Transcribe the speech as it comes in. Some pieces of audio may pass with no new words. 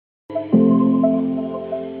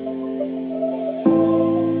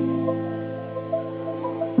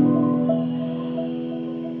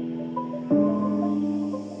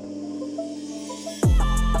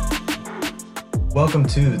Welcome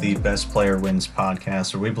to the Best Player Wins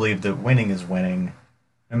podcast, where we believe that winning is winning,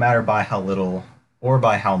 no matter by how little or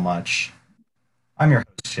by how much. I'm your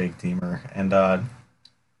host, Jake Deemer, and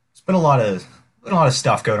it's been a lot of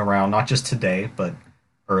stuff going around, not just today, but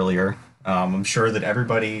earlier. I'm sure that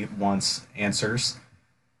everybody wants answers.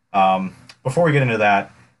 Before we get into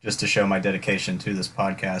that, just to show my dedication to this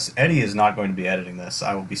podcast, Eddie is not going to be editing this.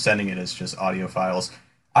 I will be sending it as just audio files.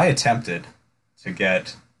 I attempted to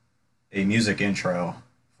get a music intro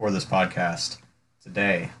for this podcast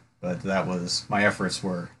today, but my efforts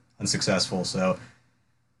were unsuccessful. So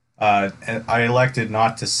I elected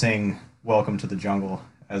not to sing "Welcome to the Jungle"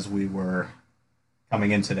 as we were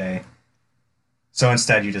coming in today. So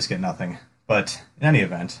instead, you just get nothing. But in any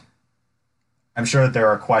event, I'm sure that there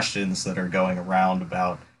are questions that are going around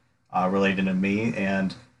about related to me,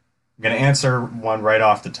 and I'm going to answer one right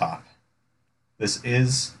off the top. This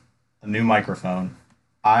is a new microphone.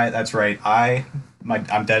 That's right.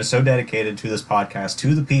 So dedicated to this podcast,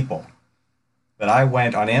 to the people, that I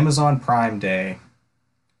went on Amazon Prime Day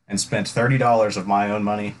and spent $30 of my own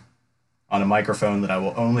money on a microphone that I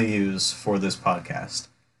will only use for this podcast.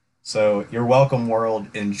 So you're welcome,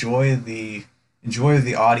 world. Enjoy the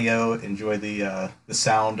audio. Enjoy the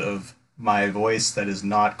sound of my voice that is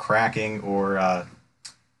not cracking or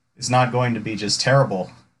is not going to be just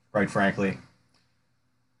terrible, quite frankly.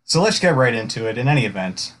 So let's get right into it. In any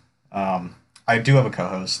event, I do have a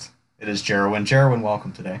co-host. It is Jerwin. Jerwin,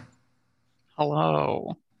 welcome today.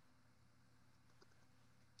 Hello.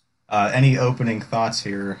 Any opening thoughts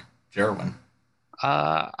here, Jerwin?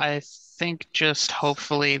 I think just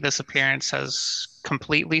hopefully this appearance has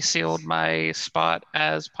completely sealed my spot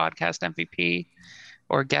as podcast MVP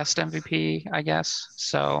or guest MVP, I guess.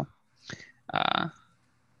 So uh,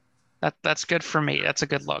 that's good for me. That's a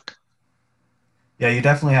good look. Yeah, you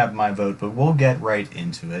definitely have my vote, but we'll get right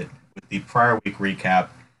into it with the prior week recap.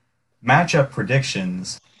 Matchup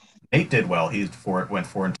predictions. Nate did well. Went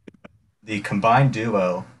 4-2. The combined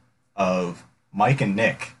duo of Mike and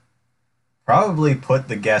Nick probably put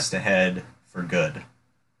the guest ahead for good.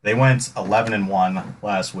 They went 11-1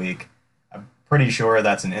 last week. I'm pretty sure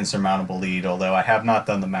that's an insurmountable lead, although I have not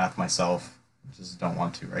done the math myself. Just don't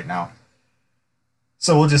want to right now.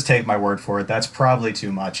 So we'll just take my word for it. That's probably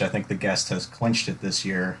too much. I think the guest has clinched it this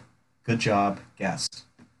year. Good job, guest.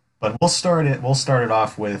 But we'll start it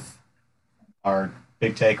off with our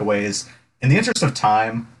big takeaways. In the interest of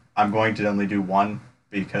time, I'm going to only do one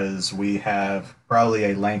because we have probably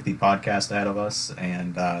a lengthy podcast ahead of us,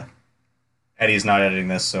 and Eddie's not editing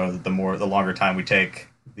this, so the longer time we take,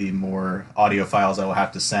 the more audio files I will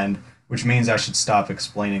have to send, which means I should stop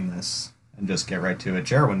explaining this and just get right to it.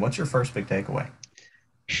 Jerwin, what's your first big takeaway?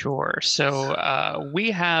 Sure. So we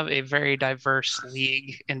have a very diverse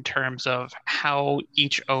league in terms of how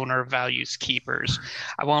each owner values keepers.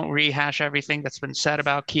 I won't rehash everything that's been said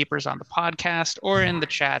about keepers on the podcast or in the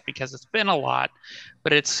chat because it's been a lot,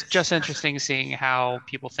 but it's just interesting seeing how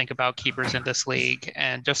people think about keepers in this league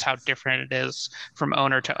and just how different it is from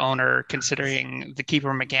owner to owner, considering the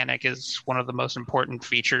keeper mechanic is one of the most important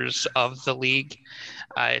features of the league.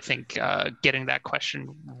 I think getting that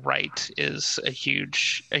question right is a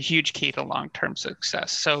huge key to long-term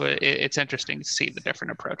success. So it's interesting to see the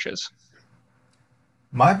different approaches.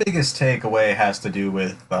 My biggest takeaway has to do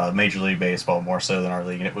with Major League Baseball more so than our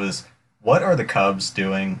league, and it was what are the Cubs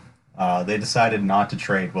doing? They decided not to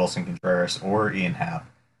trade Wilson Contreras or Ian Happ,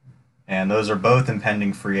 and those are both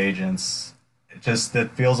impending free agents.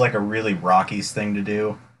 It feels like a really Rockies thing to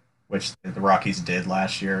do, which the Rockies did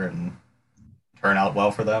last year and turn out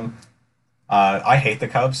well for them. I hate the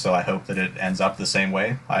Cubs, so I hope that it ends up the same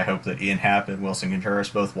way. I hope that Ian Happ and Wilson Contreras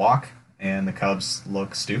both walk, and the Cubs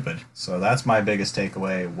look stupid. So that's my biggest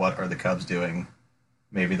takeaway. What are the Cubs doing?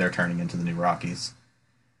 Maybe they're turning into the new Rockies.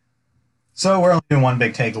 So we're only doing one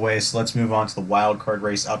big takeaway, so let's move on to the wild card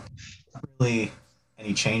race up. Not really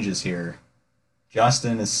any changes here.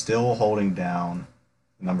 Justin is still holding down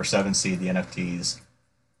the number 7 seed, the NFTs,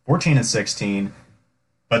 14-16,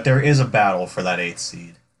 but there is a battle for that 8th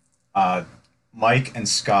seed. Uh, Mike and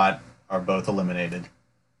Scott are both eliminated.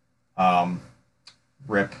 Um,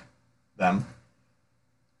 Rip them.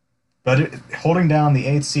 Holding down the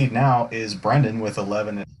 8th seed now is Brendan with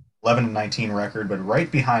 11-19 record, but right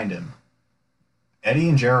behind him, Eddie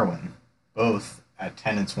and Jerwin, both at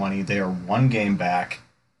 10-20. They are one game back.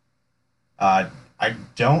 I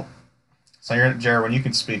don't. So, Jerwin, you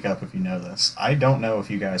can speak up if you know this. I don't know if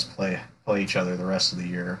you guys play each other the rest of the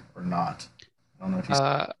year or not. I don't know if you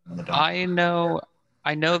Uh, know the don't. I know,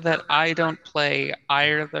 I know that I don't play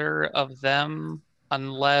either of them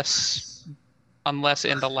unless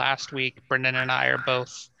in the last week, Brendan and I are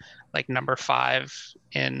both like number five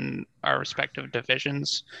in our respective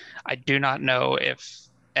divisions. I do not know if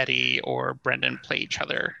Eddie or Brendan play each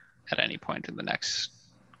other at any point in the next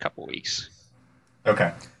couple weeks.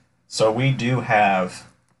 Okay. So we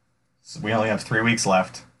only have 3 weeks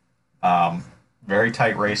left. Um, Very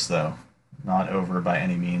tight race though, not over by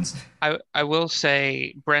any means. I will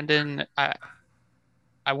say Brendan,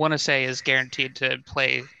 I want to say is guaranteed to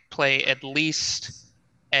play at least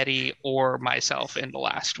Eddie or myself in the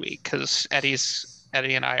last week because Eddie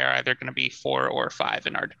and I are either going to be four or five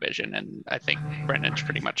in our division, and I think Brendan's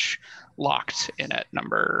pretty much locked in at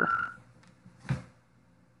number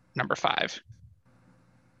five.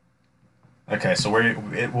 Okay, so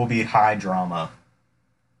it will be high drama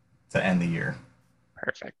to end the year.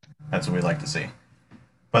 Perfect. That's what we like to see.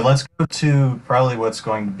 But let's go to probably what's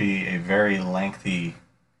going to be a very lengthy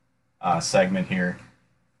segment here,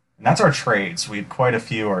 and that's our trades. We had quite a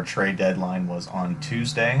few. Our trade deadline was on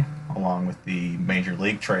Tuesday, along with the Major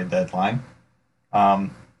League trade deadline.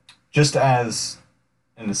 Um, just as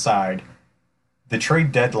an aside, the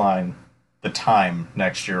trade deadline, the time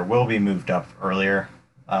next year will be moved up earlier.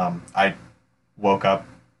 I woke up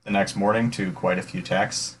the next morning to quite a few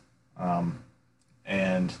texts, um,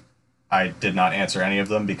 and I did not answer any of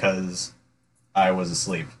them because I was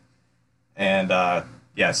asleep. And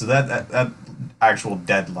yeah, so that actual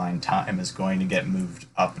deadline time is going to get moved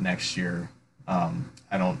up next year.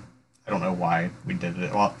 I don't know why we did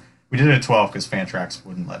it. Well, we did it at 12 because Fantrax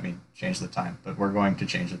wouldn't let me change the time, but we're going to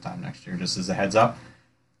change the time next year just as a heads up.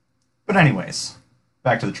 But anyways,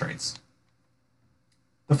 back to the trades.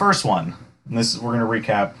 The first one, and this we're going to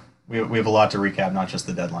recap. We have a lot to recap, not just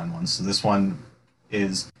the deadline ones. So this one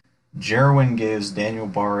is Jerwin gives Daniel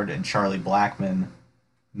Bard and Charlie Blackman.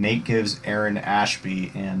 Nate gives Aaron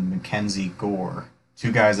Ashby and Mackenzie Gore,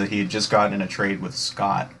 two guys that he had just gotten in a trade with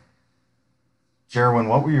Scott. Jerwin,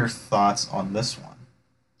 what were your thoughts on this one?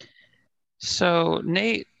 So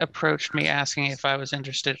Nate approached me asking if I was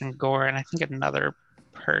interested in Gore, and I think another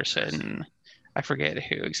person, I forget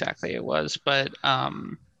who exactly it was, but I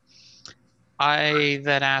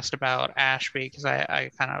then asked about Ashby because I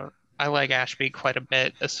like Ashby quite a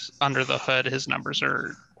bit. As under the hood, his numbers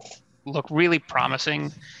are look really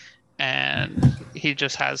promising, and he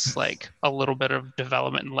just has like a little bit of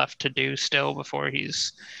development left to do still before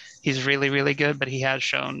he's really really good. But he has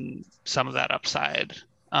shown some of that upside.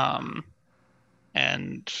 Um,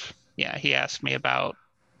 and yeah, he asked me about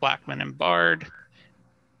Blackman and Bard,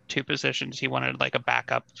 two positions. He wanted like a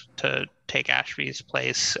backup to take Ashby's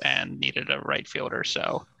place and needed a right fielder.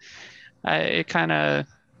 So I, it kind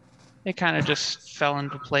of just fell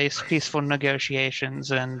into place, peaceful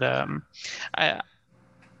negotiations, and I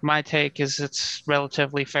my take is it's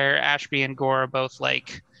relatively fair. Ashby and Gore are both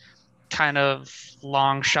like kind of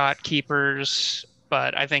long shot keepers,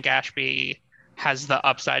 but I think Ashby has the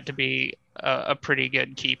upside to be a pretty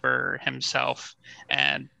good keeper himself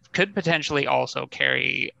and could potentially also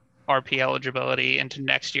carry RP eligibility into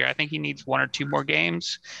next year. I think he needs one or two more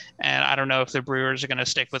games, and I don't know if the Brewers are going to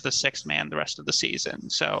stick with the sixth man the rest of the season.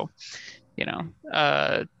 So, you know,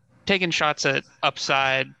 taking shots at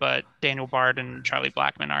upside, but Daniel Bard and Charlie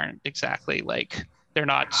Blackman aren't exactly like they're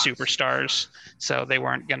not superstars, so they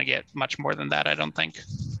weren't going to get much more than that, I don't think.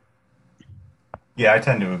 Yeah, I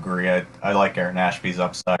tend to agree. I like Aaron Ashby's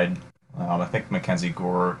upside. I think Mackenzie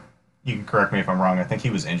Gore, you can correct me if I'm wrong, I think he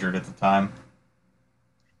was injured at the time.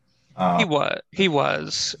 He Um, was, he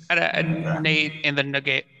was, and okay. Nate in the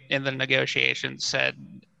negotiations said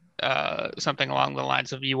something along the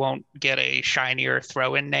lines of you won't get a shinier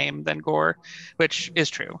throw-in name than Gore, which is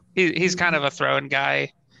true. He's kind of a throw-in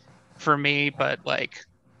guy for me, but like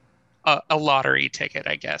a lottery ticket,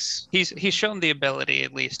 I guess. He's shown the ability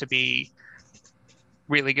at least to be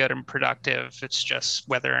really good and productive. It's just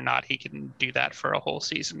whether or not he can do that for a whole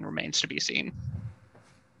season remains to be seen.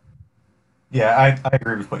 Yeah, I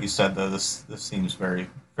agree with what you said though. This seems very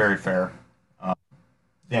fair. Uh,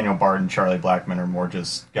 Daniel Bard and Charlie Blackman are more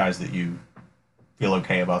just guys that you feel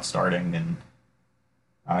okay about starting, and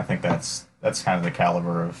I think that's kind of the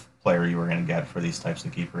caliber of player you were going to get for these types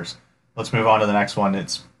of keepers. Let's move on to the next one.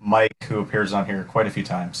 It's Mike, who appears on here quite a few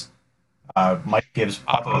times. Mike gives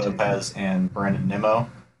Pablo Often. Lopez and Brandon Nimmo.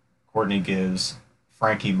 Courtney gives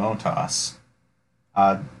Frankie Montas.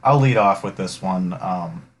 I'll lead off with this one.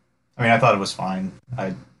 I mean, I thought it was fine.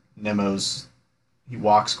 Nimmo's he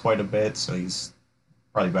walks quite a bit, so he's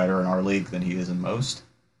probably better in our league than he is in most.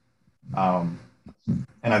 Um,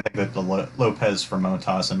 and I think that the Lopez for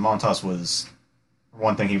Montas, and Montas was for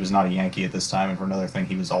one thing he was not a Yankee at this time, and for another thing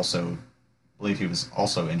he was also, I believe he was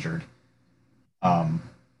also injured. Um,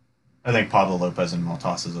 I think Pablo Lopez and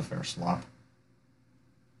Montas is a fair swap.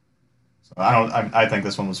 So I think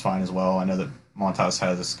this one was fine as well. I know that Montas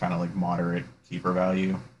has this kind of like moderate keeper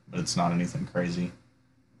value, but it's not anything crazy.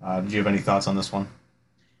 Do you have any thoughts on this one?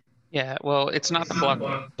 Yeah, well, it's not the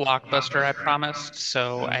blockbuster I promised,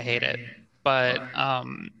 so I hate it. But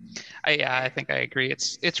yeah, I think I agree.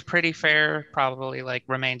 It's pretty fair. Probably like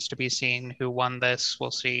remains to be seen who won this. We'll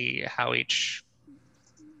see how each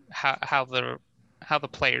how how the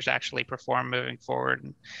players actually perform moving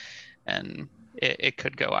forward, and it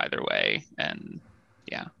could go either way. And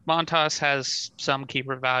yeah, Montas has some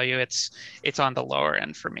keeper value. It's on the lower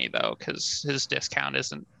end for me though, because his discount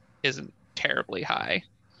isn't terribly high.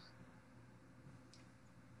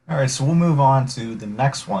 All right, so we'll move on to the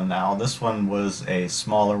next one now. This one was a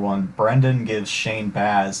smaller one. Brendan gives Shane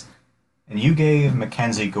Baz, and you gave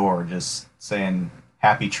Mackenzie Gore, just saying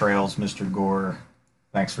happy trails, Mr. Gore.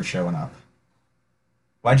 Thanks for showing up.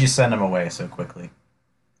 Why'd you send him away so quickly?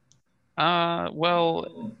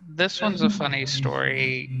 Well, this one's a funny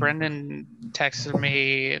story. Brendan texted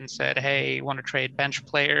me and said, "Hey, want to trade bench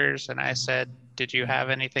players?" And I said, "Did you have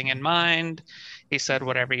anything in mind?" He said,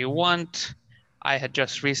 "Whatever you want." I had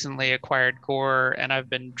just recently acquired Gore, and I've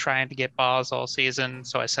been trying to get Boz all season,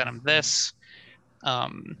 so I sent him this.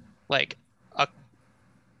 Um, like a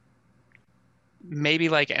maybe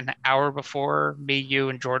like an hour before me, you,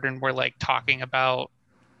 and Jordan were like talking about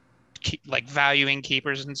like valuing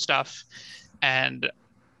keepers and stuff. And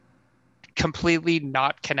completely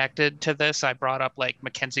not connected to this, I brought up like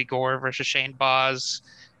Mackenzie Gore versus Shane Boz,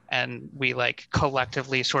 and we like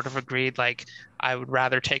collectively sort of agreed like I would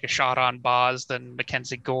rather take a shot on Boz than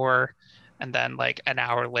Mackenzie Gore. And then like an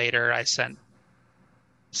hour later, I sent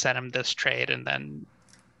him this trade, and then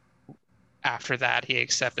after that, he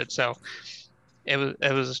accepted. So it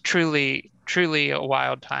was truly a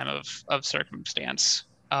wild time of circumstance.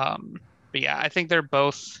 But yeah, I think they're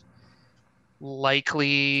both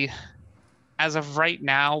likely as of right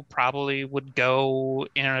now, probably would go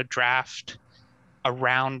in a draft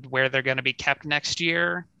around where they're going to be kept next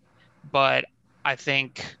year. But I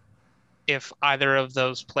think if either of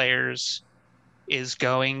those players is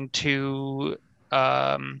going to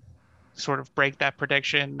um, sort of break that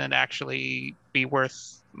prediction and actually be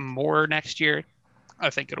worth more next year, I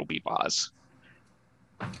think it'll be Boz.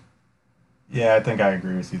 Yeah, I think I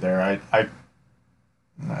agree with you there.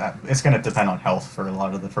 It's going to depend on health for a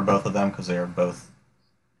lot of for both of them because they are both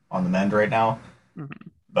on the mend right now. Mhm.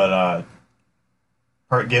 But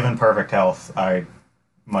given perfect health, I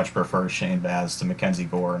much prefer Shane Baz to Mackenzie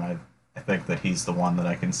Gore, and I think that he's the one that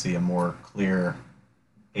I can see a more clear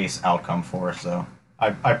ace outcome for. So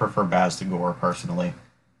I prefer Baz to Gore personally.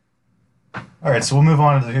 All right, so we'll move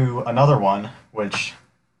on to another one, which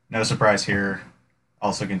no surprise here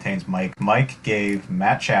also contains Mike. Mike gave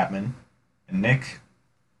Matt Chapman, and Nick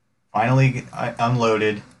finally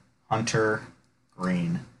unloaded Hunter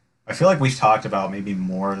Green. I feel like we've talked about maybe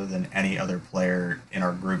more than any other player in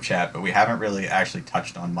our group chat, but we haven't really actually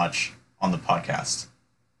touched on much on the podcast,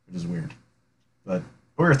 which is weird. But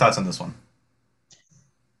what are your thoughts on this one?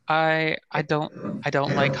 I don't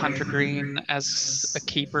like Hunter Green as a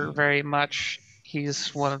keeper very much.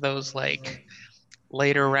 He's one of those like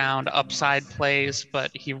later round upside plays,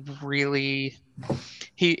 but he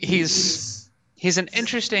he's an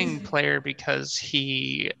interesting player because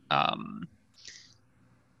he's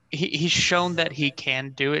shown that he can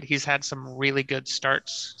do it. He's had some really good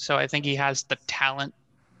starts, so I think he has the talent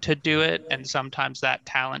to do it, and sometimes that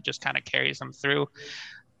talent just kind of carries him through.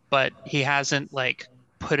 But he hasn't like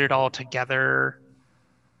put it all together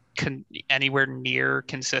anywhere near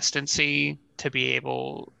consistency to be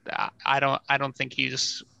able. I don't think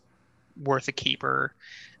he's worth a keeper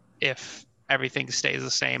if everything stays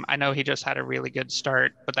the same. I know he just had a really good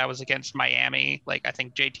start, but that was against Miami. Like I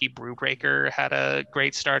think JT Brewbreaker had a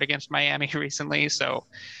great start against Miami recently. So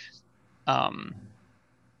um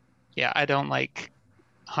yeah, I don't like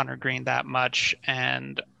Hunter Green that much.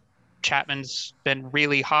 And Chapman's been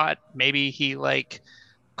really hot. Maybe he like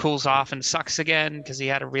cools off and sucks again because he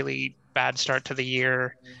had a really bad start to the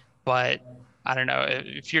year. But I don't know.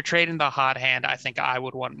 If you're trading the hot hand, I think I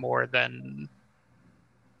would want more than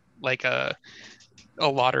like a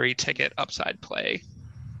lottery ticket upside play.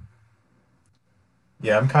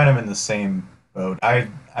 Yeah, I'm kind of in the same boat. I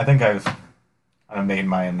think I've kind of made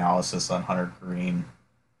my analysis on Hunter Green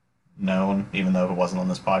known, even though it wasn't on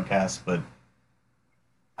this podcast. But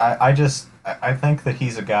I think that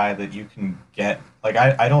he's a guy that you can get. Like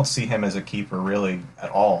I don't see him as a keeper really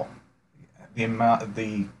at all.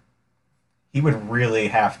 The he would really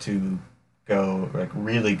have to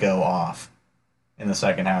really go off in the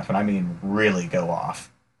second half, and I mean really go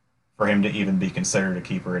off for him to even be considered a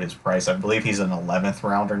keeper at his price. I believe he's an 11th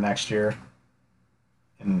rounder next year.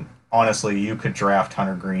 And honestly, you could draft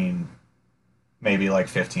Hunter Green maybe like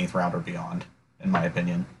 15th round or beyond, in my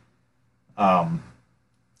opinion. Um,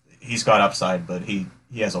 he's got upside, but he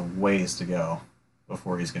has a ways to go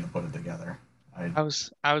before he's going to put it together. I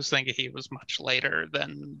I was thinking he was much later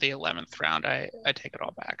than the 11th round. I take it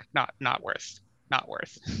all back. Not worth. Not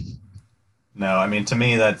worth. No, I mean to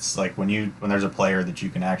me that's like when there's a player that you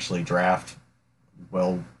can actually draft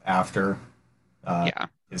well after uh, Yeah.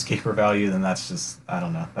 his keeper value, then that's just I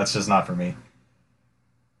don't know. That's just not for me.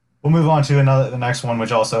 We'll move on to the next one,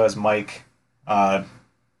 which also has Mike. Uh,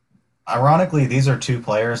 Ironically, these are two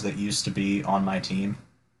players that used to be on my team,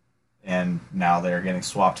 and now they're getting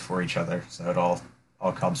swapped for each other. So it all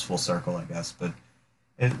comes full circle, I guess. But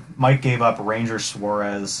Mike gave up Ranger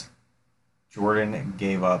Suarez. Jordan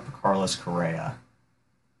gave up Carlos Correa.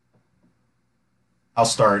 I'll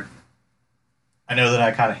start. I know that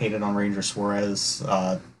I kind of hated on Ranger Suarez.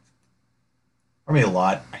 For me, a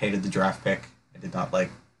lot. I hated the draft pick. I did not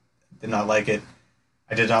like it.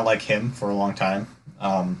 I did not like him for a long time.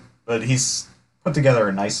 But he's put together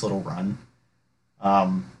a nice little run.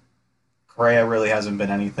 Um, Correa really hasn't been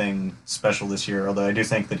anything special this year, although I do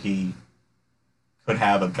think that he could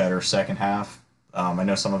have a better second half. I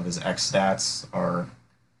know some of his X stats are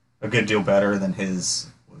a good deal better than his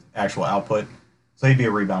actual output, so he'd be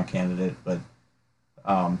a rebound candidate. But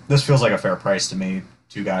this feels like a fair price to me.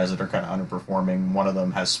 Two guys that are kind of underperforming. One of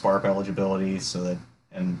them has SPARP eligibility, so that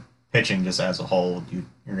and pitching just as a whole,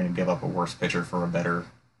 you're going to give up a worse pitcher for a better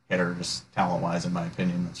hitter, just talent wise, in my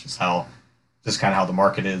opinion. That's just kind of how the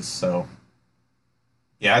market is. So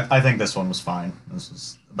yeah, I think this one was fine. This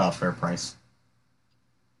was about fair price.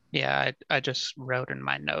 Yeah, I just wrote in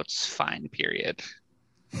my notes, fine, period.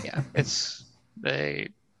 Yeah, it's the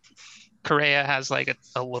Correa has like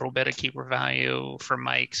a little bit of keeper value for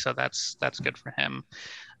Mike, so that's good for him.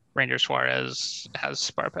 Ranger Suarez has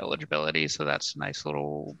SPARP eligibility, so that's a nice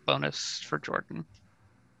little bonus for Jordan.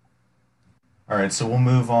 All right, so we'll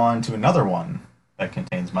move on to another one that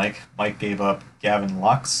contains Mike. Mike gave up Gavin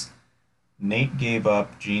Lux. Nate gave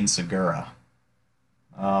up Gene Segura.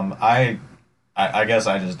 Um, I, I guess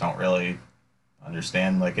I just don't really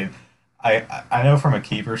understand. I know from a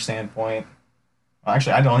keeper standpoint. Well,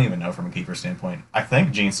 actually, I don't even know from a keeper standpoint. I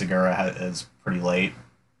think Gene Segura is pretty late,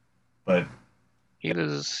 but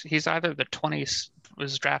He's either the 20s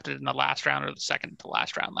was drafted in the last round or the second to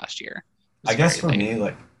last round last year. I It's guess very for late. me,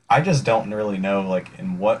 like I just don't really know like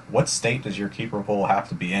in what state does your keeper pool have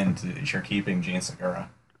to be in to if you're keeping Gene Segura?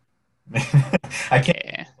 I can't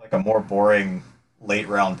Yeah. like a more boring late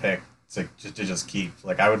round pick to just keep.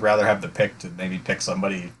 Like I would rather have the pick to maybe pick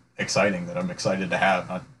somebody exciting that I'm excited to have,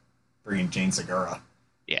 not bringing Gene Segura.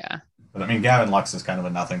 Yeah. But I mean, Gavin Lux is kind of a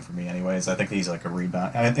nothing for me, anyways. I think he's like a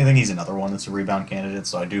rebound. I think he's another one that's a rebound candidate.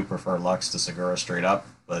 So I do prefer Lux to Segura straight up.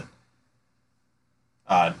 But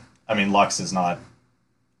uh, I mean, Lux is not.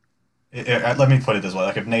 Let me put it this way: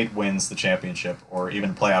 like if Nate wins the championship or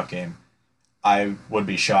even playoff game, I would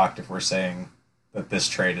be shocked if we're saying that this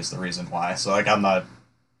trade is the reason why. So like I'm not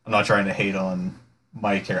trying to hate on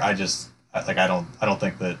Mike here. I don't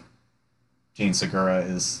think that Gene Segura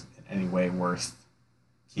is in any way worth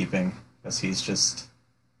keeping because he's just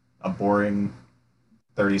a boring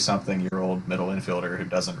 30 something year old middle infielder who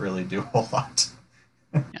doesn't really do a whole lot.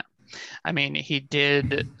 Yeah. I mean, he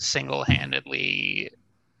did single-handedly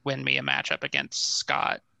win me a matchup against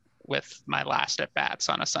Scott with my last at bats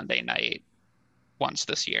on a Sunday night once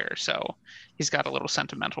this year. So he's got a little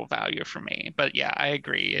sentimental value for me. But yeah, I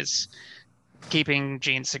agree. Is keeping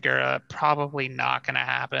Gene Segura probably not going to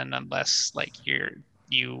happen unless like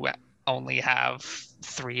you only have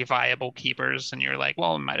three viable keepers and you're like,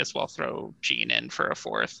 well, we might as well throw Gene in for a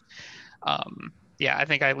fourth. Yeah, I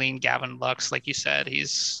think I lean Gavin Lux, like you said,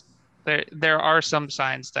 he's there. There are some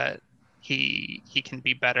signs that he can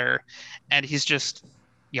be better, and he's just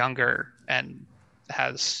younger and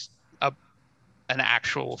has a an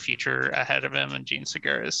actual future ahead of him. And Gene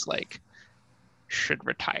Segura is like should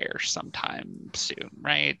retire sometime soon,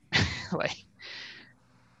 right? Like,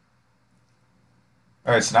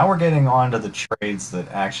 All right, so now we're getting on to the trades that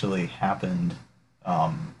actually happened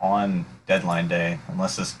on deadline day,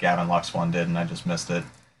 unless this Gavin Lux one did and I just missed it.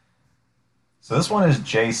 So this one is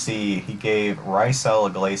JC. He gave Raisel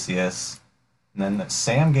Iglesias, and then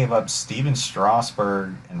Sam gave up Steven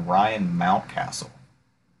Strasburg and Ryan Mountcastle.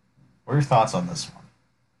 What are your thoughts on this one?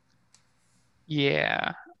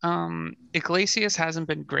 yeah. Iglesias hasn't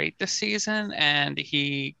been great this season, and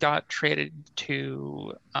he got traded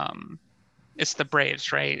to it's the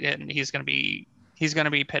Braves, right? And he's going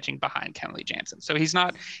to be pitching behind Kenley Jansen. So he's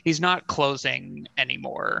not closing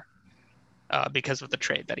anymore because of the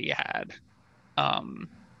trade that he had. Um,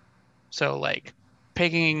 so like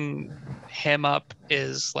picking him up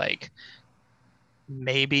is like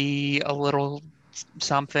maybe a little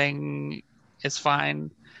something is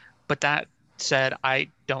fine. But that said, I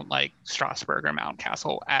don't like Strasburg or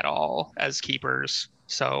Mountcastle at all as keepers.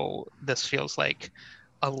 So this feels like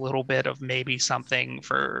a little bit of maybe something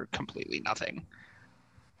for completely nothing.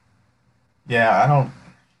 Yeah, I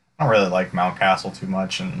don't really like Mountcastle too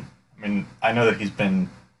much, and I mean I know that he's been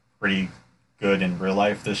pretty good in real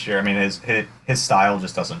life this year. I mean his style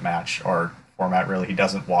just doesn't match our format really. He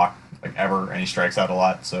doesn't walk like ever, and he strikes out a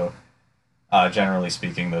lot. So generally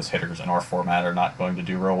speaking, those hitters in our format are not going to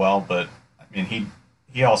do real well. But I mean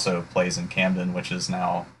he also plays in Camden, which is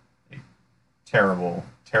now a terrible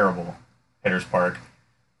hitters park.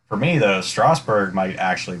 For me though, Strasburg might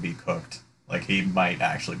actually be cooked. Like he might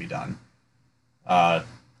actually be done. Uh,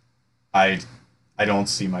 I I don't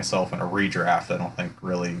see myself in a redraft. I don't think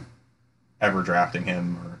really ever drafting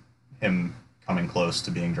him or him coming close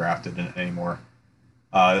to being drafted anymore.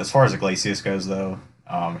 As far as Iglesias goes, though,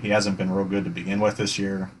 he hasn't been real good to begin with this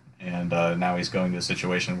year, and now he's going to a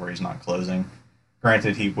situation where he's not closing.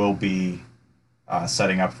 Granted, he will be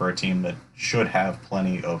setting up for a team that should have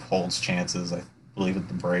plenty of holds chances. I believe that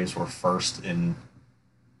the Braves were first in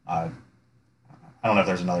uh, I don't know if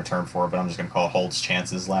there's another term for it, but I'm just going to call it holds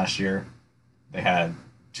chances last year. They had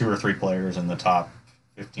two or three players in the top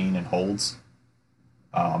 15 in holds.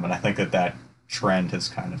 And I think that that trend has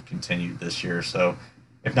kind of continued this year. So,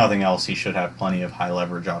 if nothing else, he should have plenty of high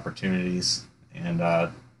leverage opportunities.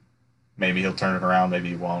 And maybe he'll turn it around, maybe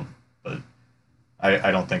he won't. But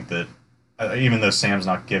I don't think that, even though Sam's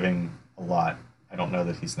not giving a lot, I don't know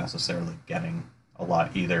that he's necessarily getting a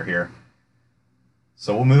lot either here.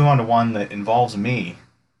 So we'll move on to one that involves me,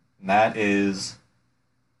 and that is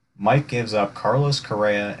Mike gives up Carlos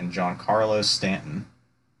Correa and Giancarlo Stanton.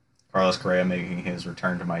 Carlos Correa making his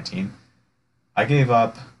return to my team. I gave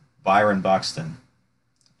up Byron Buxton,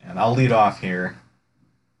 and I'll lead off here.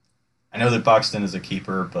 I know that Buxton is a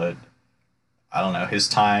keeper, but I don't know. His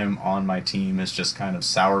time on my team has just kind of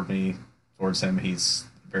soured me towards him. He's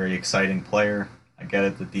a very exciting player. I get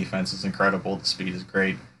it. The defense is incredible. The speed is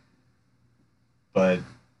great. But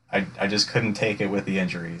I just couldn't take it with the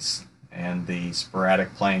injuries and the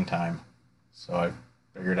sporadic playing time. So I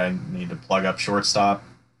figured I need to plug up shortstop.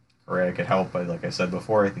 Correa could help, but like I said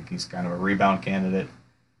before, I think he's kind of a rebound candidate.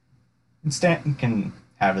 And Stanton can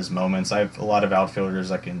have his moments. I have a lot of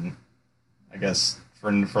outfielders I can, I guess,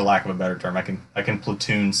 for lack of a better term, I can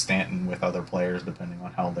platoon Stanton with other players depending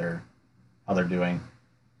on how they're doing.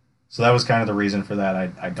 So that was kind of the reason for that.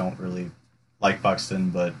 I don't really like Buxton,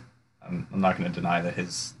 but I'm not going to deny that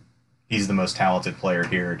he's the most talented player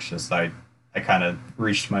here. It's just I kind of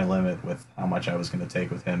reached my limit with how much I was going to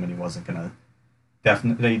take with him, and he wasn't going to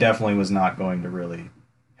he definitely was not going to really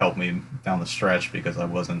help me down the stretch because I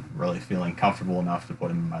wasn't really feeling comfortable enough to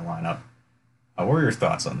put him in my lineup. What are your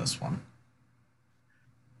thoughts on this one?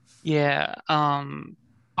 Yeah,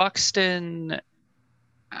 Buxton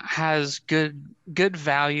has good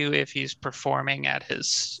value if he's performing at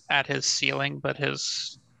his ceiling, but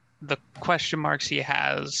his the question marks he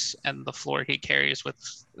has and the floor he carries with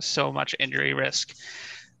so much injury risk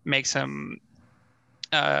makes him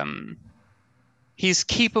um he's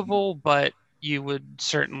keepable, but you would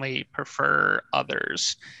certainly prefer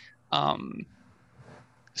others. Um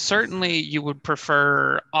Certainly you would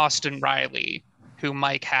prefer Austin Riley, who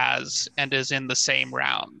Mike has and is in the same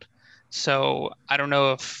round. So I don't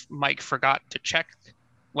know if Mike forgot to check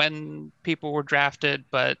when people were drafted,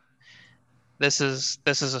 but this is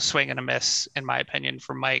a swing and a miss in my opinion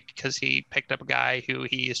for Mike because he picked up a guy who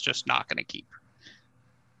he is just not going to keep.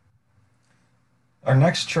 Our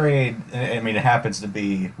next trade, I mean, it happens to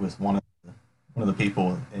be with one of the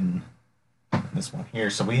people in this one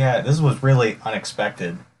here. So we had this was really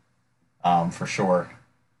unexpected, for sure.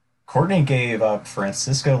 Courtney gave up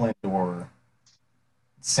Francisco Lindor.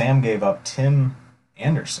 Sam gave up Tim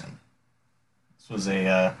Anderson. This was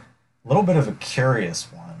a little bit of a curious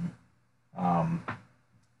one. Um,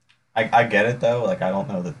 I get it though. Like I don't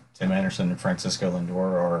know that Tim Anderson and Francisco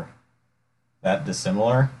Lindor are that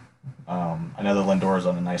dissimilar. I know that Lindor is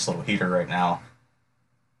on a nice little heater right now,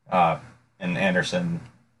 uh, and Anderson.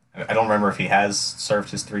 I don't remember if he has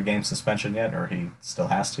served his 3 game suspension yet, or he still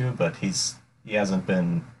has to, but he hasn't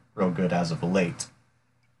been real good as of late.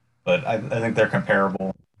 But I think they're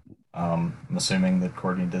comparable. I'm assuming that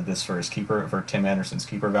Courtney did this for his keeper for Tim Anderson's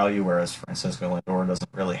keeper value, whereas Francisco Lindor doesn't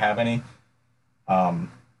really have any.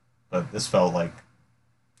 Um, but this felt like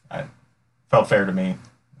I, felt fair to me.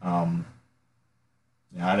 Um,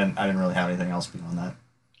 yeah, I didn't really have anything else beyond that.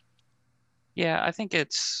 Yeah, I think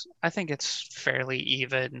it's fairly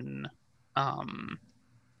even. Um,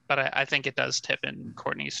 but I think it does tip in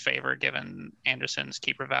Courtney's favor given Anderson's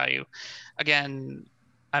keeper value. Again,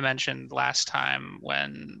 I mentioned last time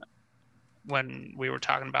when we were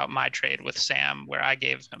talking about my trade with Sam, where I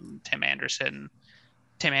gave him Tim Anderson.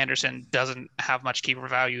 Tim Anderson doesn't have much keeper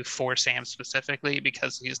value for Sam specifically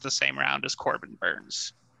because he's the same round as Corbin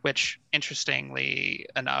Burns, which interestingly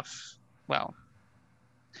enough, well,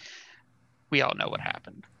 we all know what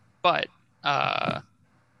happened. But uh,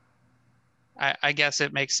 I guess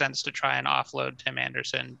it makes sense to try and offload Tim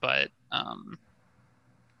Anderson, but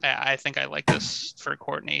I think I like this for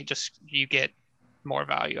Courtney. Just you get more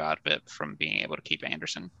value out of it from being able to keep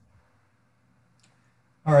Anderson.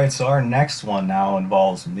 All right, so our next one now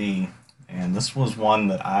involves me, and this was one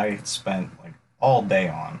that I spent like all day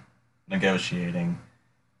on negotiating.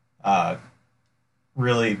 Uh,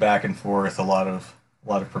 Really back and forth, a lot of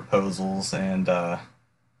proposals, and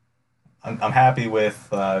I'm happy with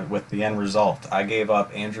the end result. I gave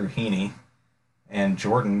up Andrew Heaney, and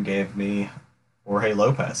Jordan gave me Jorge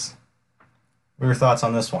Lopez. What are your thoughts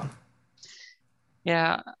on this one?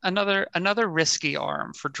 Yeah, another risky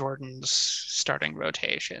arm for Jordan's starting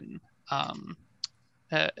rotation. Um,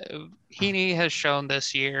 uh, Heaney has shown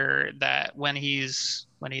this year that when he's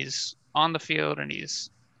on the field and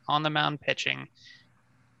he's on the mound pitching,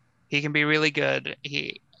 he can be really good.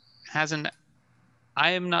 He hasn't.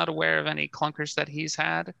 I am not aware of any clunkers that he's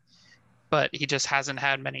had, but he just hasn't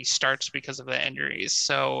had many starts because of the injuries.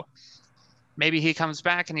 So maybe he comes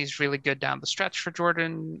back and he's really good down the stretch for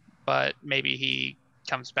Jordan, but maybe he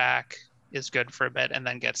comes back, is good for a bit, and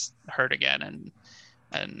then gets hurt again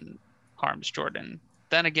and harms Jordan.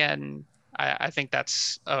 Then again, I think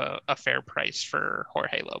that's a fair price for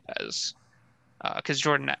Jorge Lopez because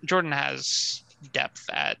Jordan has depth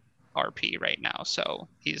at RP right now, so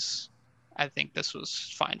he's. I think this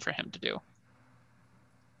was fine for him to do.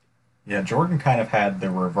 Yeah, Jordan kind of had the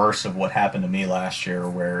reverse of what happened to me last year,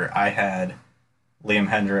 where I had Liam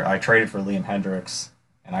Hendriks. I traded for Liam Hendriks,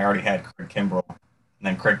 and I already had Craig Kimbrell, and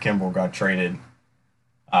then Craig Kimbrell got traded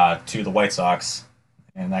to the White Sox,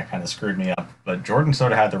 and that kind of screwed me up. But Jordan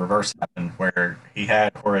sort of had the reverse happen, where he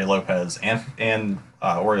had Jorge Lopez and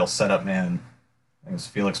Orioles setup man, I think it was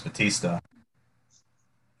Felix Batista,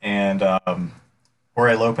 and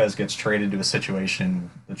Jorge Lopez gets traded to a situation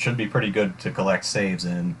that should be pretty good to collect saves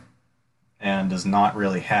in, and does not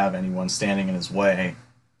really have anyone standing in his way.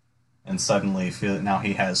 And suddenly, feel now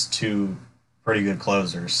he has two pretty good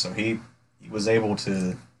closers. So he was able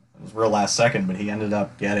to. It was real last second, but he ended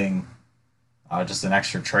up getting just an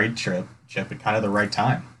extra chip at kind of the right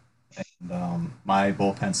time. And my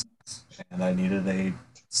bullpen sucks, and I needed a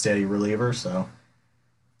steady reliever. So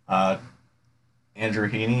uh, Andrew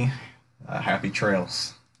Heaney, happy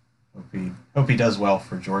trails. Hope he does well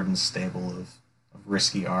for Jordan's stable of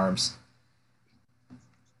risky arms.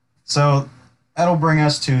 So that'll bring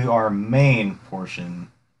us to our main portion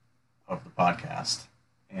of the podcast.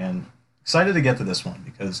 And excited to get to this one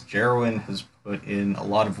because Jerwin has put in a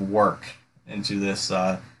lot of work into this.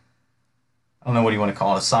 I don't know what you want to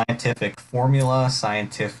call it, a scientific formula,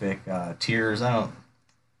 scientific tiers. I don't.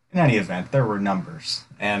 In any event, there were numbers.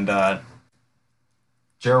 And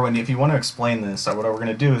Jerwin, if you want to explain this, what we're going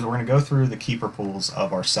to do is we're going to go through the keeper pools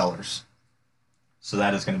of our sellers. So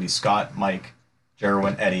that is going to be Scott, Mike,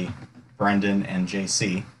 Jerwin, Eddie, Brendan, and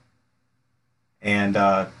JC. And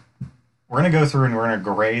we're going to go through and we're going to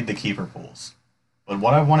grade the keeper pools. But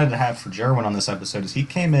what I wanted to have for Jerwin on this episode is he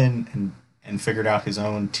came in and figured out his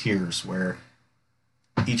own tiers where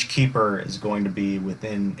each keeper is going to be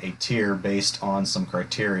within a tier based on some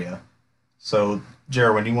criteria. So,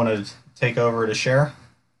 Jerwin, you want to take over to share?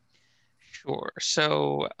 Sure.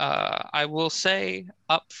 So I will say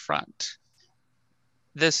up front,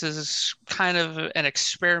 this is kind of an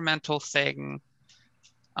experimental thing,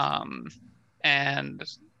 um, and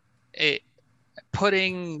it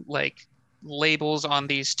putting like labels on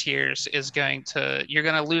these tiers is going to you're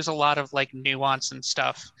going to lose a lot of like nuance and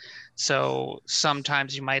stuff. So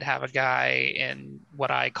sometimes you might have a guy in what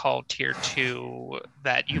I call tier two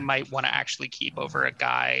that you might want to actually keep over a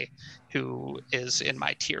guy who is in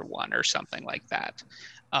my tier one or something like that.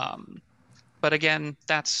 Um, but again,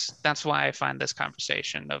 that's why I find this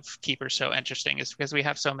conversation of keepers so interesting is because we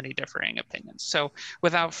have so many differing opinions. So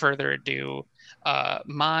without further ado,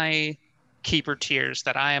 my keeper tiers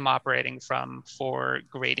that I am operating from for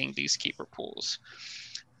grading these keeper pools.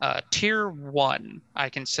 Tier one, I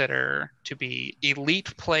consider to be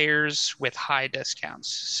elite players with high discounts.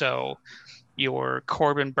 So your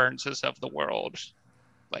Corbin Burnses of the world.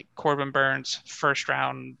 Like Corbin Burns, first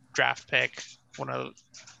round draft pick, one of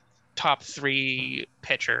the top 3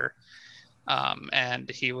 pitcher. And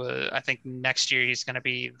he was, I think next year he's going to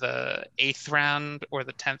be the 8th round or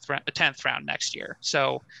the 10th round next year.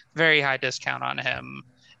 So very high discount on him.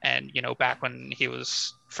 And, back when he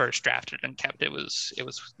was first drafted and kept, it was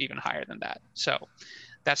even higher than that. So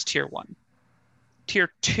that's tier 1.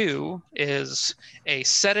 Tier 2 is a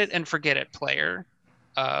set it and forget it player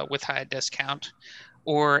with high discount,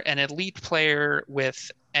 or an elite player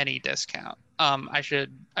with any discount. I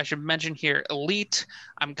should mention here, elite,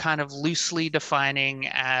 I'm kind of loosely defining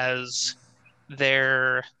as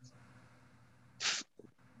their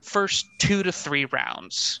first 2 to 3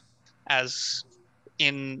 rounds, as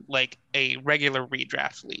in like a regular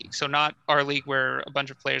redraft league. So not our league where a bunch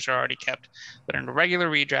of players are already kept, but in a regular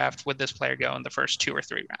redraft, would this player go in the first 2 or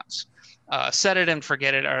 3 rounds? Set it and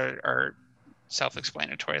forget it are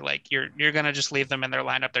self-explanatory. Like you're gonna just leave them in their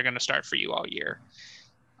lineup. They're gonna start for you all year.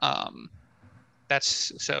 Um,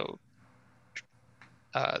 that's so.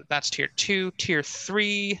 That's tier 2. Tier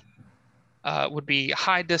 3 would be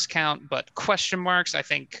high discount but question marks. I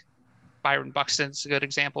think Byron Buxton's a good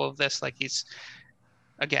example of this. Like he's,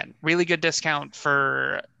 again, really good discount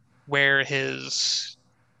for where his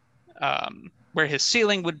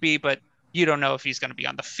ceiling would be, but you don't know if he's going to be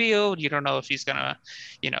on the field. You don't know if he's going to,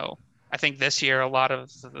 I think this year a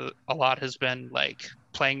lot has been like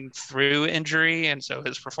playing through injury, and so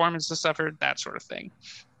his performance has suffered, that sort of thing.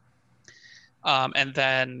 And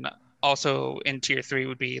then also in tier 3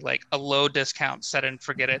 would be like a low discount set and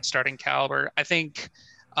forget it starting caliber. I think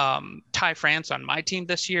Ty France on my team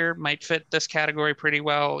this year might fit this category pretty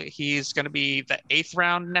well. He's going to be the 8th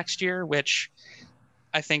round next year, which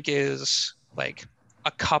I think is like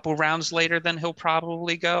a couple rounds later than he'll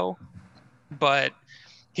probably go. But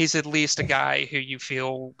he's at least a guy who you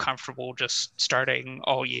feel comfortable just starting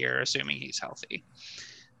all year, assuming he's healthy.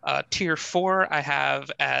 Tier 4 I have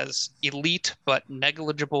as elite but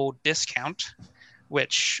negligible discount,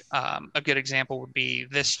 which a good example would be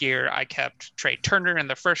this year I kept Trey Turner in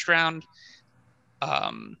the first round.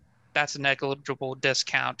 That's a negligible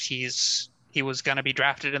discount. He was going to be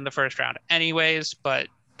drafted in the first round anyways, but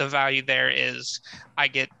the value there is I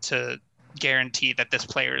get to guarantee that this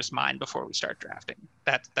player is mine before we start drafting.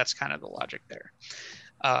 That's kind of the logic there.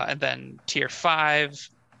 And then tier 5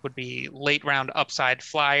 would be late round upside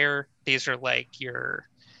flyer. These are like your,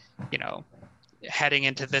 heading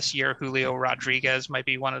into this year, Julio Rodriguez might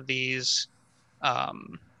be one of these.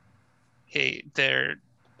 They're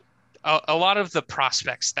a lot of the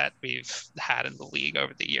prospects that we've had in the league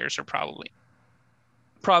over the years are probably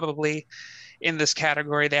in this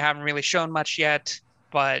category. They haven't really shown much yet,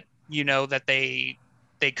 but that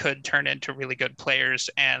they could turn into really good players,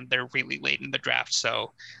 and they're really late in the draft,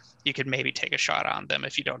 so you could maybe take a shot on them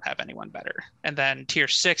if you don't have anyone better. And then tier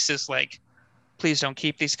 6 is like, please don't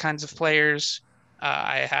keep these kinds of players.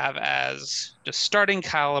 I have as just starting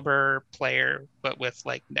caliber player, but with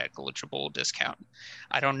like negligible discount.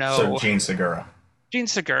 I don't So know. Gene Segura. Gene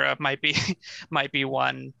Segura might be might be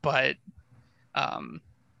one, but um,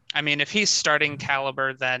 I mean, if he's starting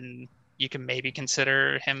caliber, then you can maybe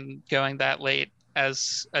consider him going that late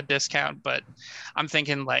as a discount. But I'm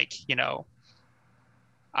thinking like,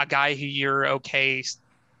 a guy who you're okay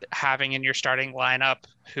having in your starting lineup,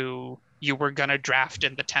 who you were going to draft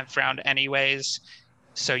in the 10th round anyways,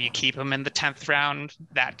 so you keep him in the 10th round,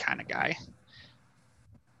 that kind of guy.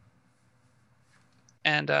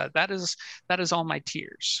 And that is all my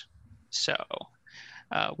tiers. So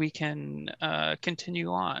we can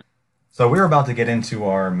continue on. So we're about to get into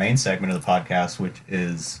our main segment of the podcast, which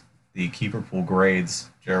is the keeper pool grades.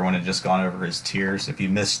 Jerwin had just gone over his tiers. If you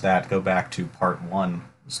missed that, go back to part 1. It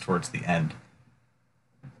was towards the end.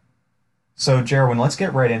 So, Jerwin, let's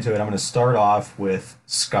get right into it. I'm going to start off with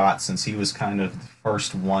Scott, since he was kind of the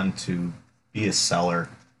first one to be a seller.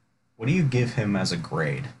 What do you give him as a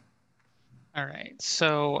grade? All right,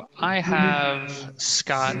 so I have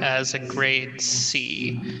Scott as a grade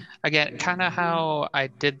C. Again, kind of how I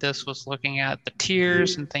did this was looking at the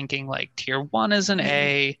tiers and thinking like tier 1 is an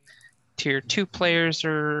A, tier 2 players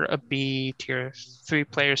are a B, tier 3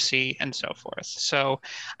 players C, and so forth. So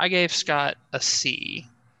I gave Scott a C.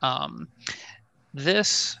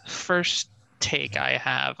 This first take I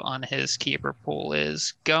have on his keeper pool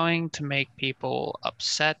is going to make people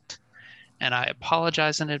upset, and I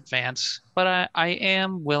apologize in advance, but I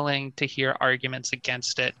am willing to hear arguments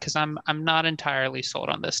against it because I'm not entirely sold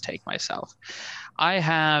on this take myself. I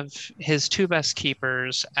have his 2 best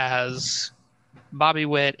keepers as Bobby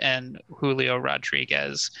Witt and Julio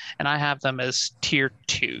Rodriguez, and I have them as tier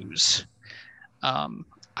 2s.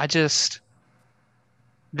 I just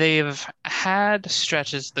they've had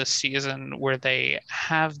stretches this season where they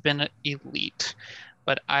have been elite,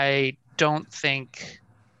 but I don't think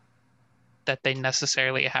that they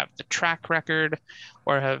necessarily have the track record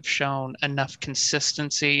or have shown enough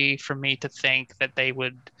consistency for me to think that they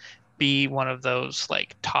would be one of those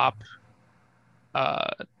like uh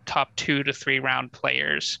top 2 to 3 round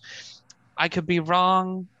players. I could be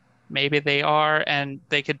wrong. Maybe they are, and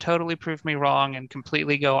they could totally prove me wrong and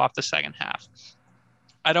completely go off the second half.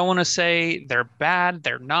 I don't want to say they're bad,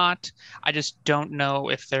 they're not. I just don't know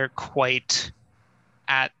if they're quite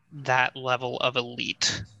at that level of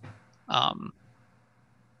elite. Um,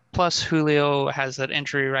 Plus, Julio has that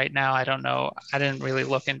injury right now. I don't know. I didn't really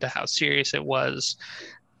look into how serious it was.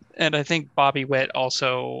 And I think Bobby Witt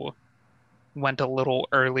also went a little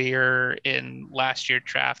earlier in last year's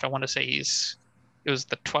draft. I want to say it was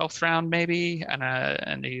the 12th round maybe,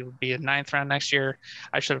 and he'll be a ninth round next year.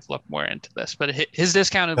 I should have looked more into this, but his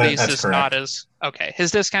discount at least That's is not correct. as okay.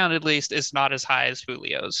 His discount at least is not as high as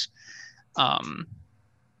Julio's. Um,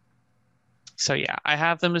 so yeah, I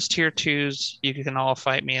have them as tier twos. You can all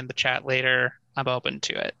fight me in the chat later. I'm open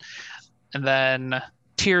to it. And then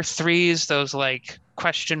tier threes, those like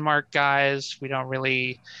question mark guys, we don't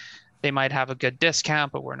really, they might have a good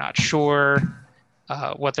discount, but we're not sure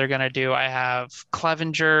what they're going to do. I have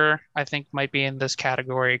Clevenger, I think might be in this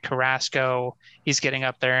category. Carrasco, he's getting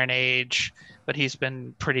up there in age, but he's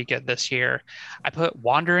been pretty good this year. I put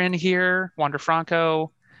Wander in here, Wander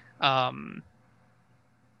Franco, um,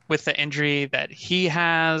 with the injury that he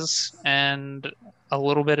has and a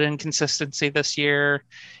little bit of inconsistency this year.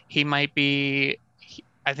 He might be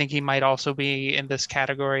I think he might also be in this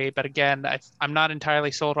category, but again, I'm not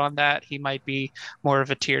entirely sold on that. He might be more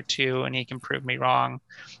of a tier two, and he can prove me wrong.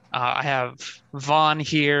 I have Vaughn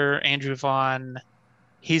here, Andrew Vaughn.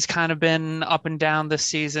 He's kind of been up and down this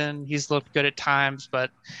season. He's looked good at times,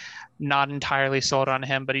 but not entirely sold on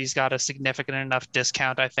him. But he's got a significant enough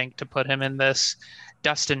discount, I think, to put him in this.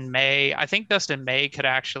 Dustin May, I think Dustin May could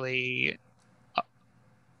actually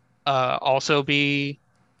also be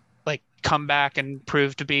like come back and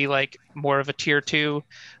prove to be like more of a tier two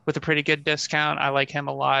with a pretty good discount. I like him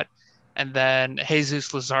a lot. And then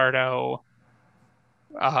Jesus Luzardo,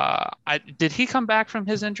 did he come back from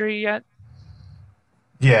his injury yet?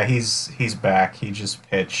 Yeah, he's back. He just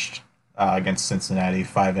pitched against Cincinnati,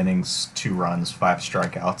 5 innings, 2 runs, 5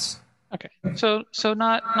 strikeouts. Okay. So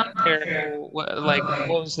not terrible. Like what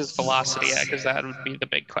was his velocity at? Because that would be the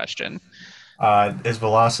big question. His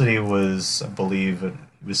velocity was, I believe,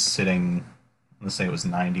 he was sitting. Let's say it was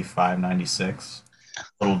 95, 96, a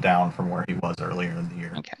little down from where he was earlier in the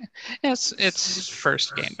year. Okay. It's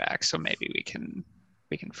first game back, so maybe we can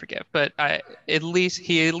forgive. But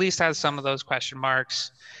he at least has some of those question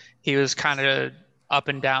marks. He was kind of up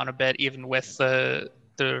and down a bit, even with the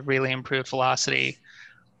really improved velocity.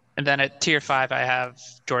 And then at tier five, I have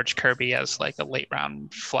George Kirby as like a late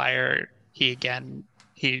round flyer. He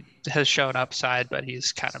has shown upside, but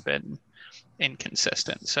he's kind of been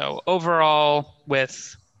inconsistent. So overall,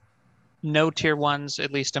 with no tier ones,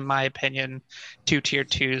 at least in my opinion, 2 tier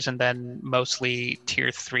twos, and then mostly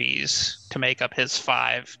tier threes to make up his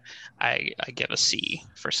five. I give a C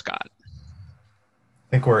for Scott.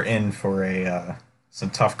 I think we're in for a some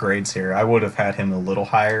tough grades here. I would have had him a little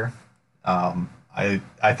higher.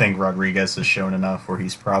 I think Rodriguez has shown enough where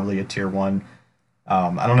he's probably a tier one.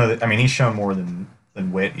 I don't know. I mean, he's shown more than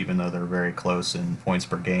Witt, even though they're very close in points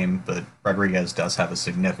per game. But Rodriguez does have a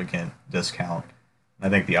significant discount. I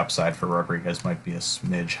think the upside for Rodriguez might be a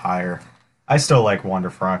smidge higher. I still like Wander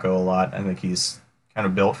Franco a lot. I think he's kind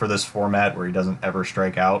of built for this format where he doesn't ever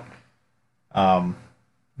strike out. Um,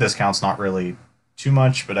 Discount's not really too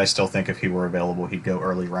much, but I still think if he were available, he'd go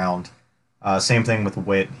early round. Same thing with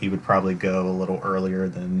Witt. He would probably go a little earlier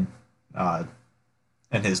than uh,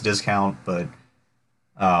 in his discount, but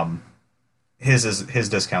um, his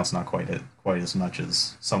discount's not quite as much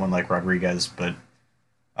as someone like Rodriguez. But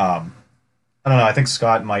um, I don't know. I think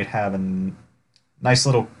Scott might have a nice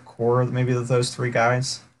little core, maybe of those three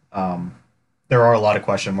guys. Um, there are a lot of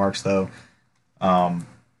question marks though. Um,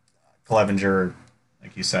 Clevenger,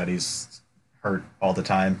 like you said, he's hurt all the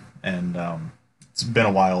time, and it's been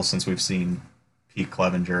a while since we've seen peak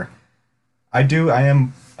Clevenger. I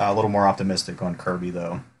am a little more optimistic on Kirby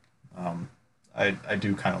though. Um, I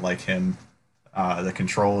do kind of like him. The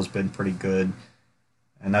control has been pretty good,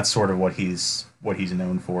 and that's sort of what he's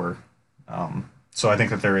known for. So I think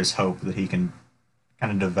that there is hope that he can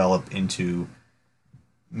kind of develop into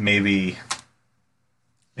maybe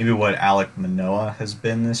what Alek Manoah has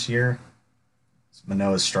been this year.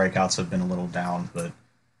 Manoah's strikeouts have been a little down, but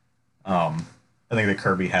um, I think that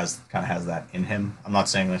Kirby has that in him. I'm not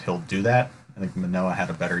saying that he'll do that. I think Manoa had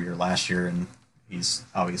a better year last year, and he's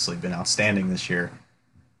obviously been outstanding this year.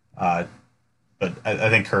 Uh, but I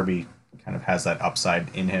think Kirby kind of has that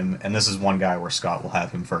upside in him, and this is one guy where Scott will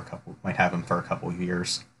have him for a couple, might have him for a couple of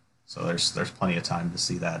years. So there's plenty of time to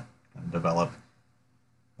see that kind of develop.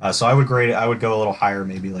 So I would grade it. I would go a little higher,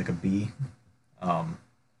 maybe like a B.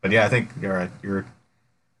 But yeah, I think I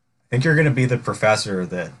think you're going to be the professor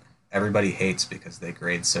that everybody hates because they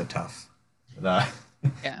grade so tough. But,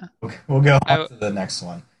 Yeah. we'll go on I to the next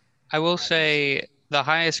one. I will say the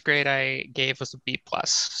highest grade I gave was a B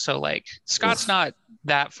plus. So like Scott's Oof. not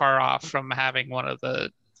that far off from having one of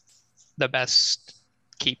the best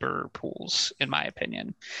keeper pools in my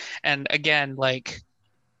opinion. And again, like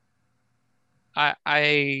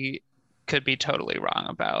I could be totally wrong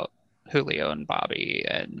about Julio and Bobby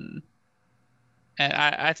and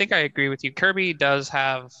I think I agree with you. Kirby does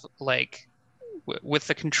have like with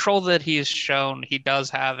the control that he's shown, he does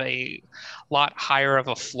have a lot higher of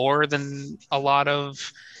a floor than a lot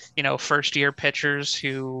of, first year pitchers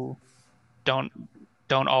who don't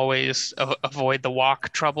don't always avoid the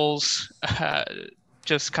walk troubles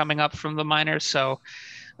just coming up from the minors. So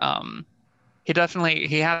um, he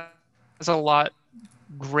has a lot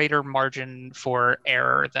greater margin for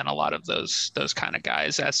error than a lot of those kind of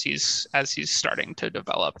guys as he's starting to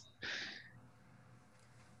develop.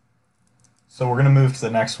 So we're going to move to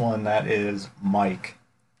the next one. That is Mike.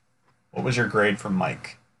 What was your grade for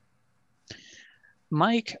Mike?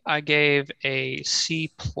 Mike, I gave a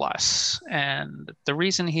C plus, and the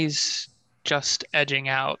reason he's just edging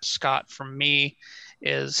out Scott from me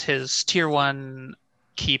is his tier one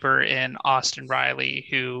keeper in Austin Riley,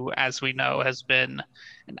 who, as we know, has been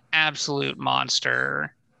an absolute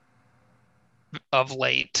monster of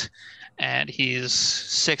late. And he's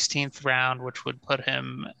 16th round, which would put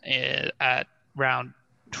him at round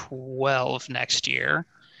 12 next year.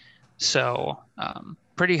 So,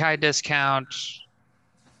 pretty high discount,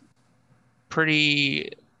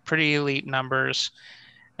 pretty pretty elite numbers.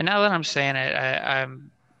 And now that I'm saying it,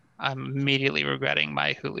 I'm immediately regretting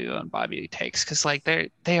my Julio and Bobby takes because like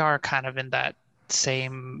they are kind of in that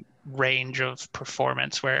same range of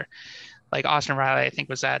performance where like Austin Riley I think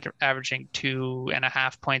was averaging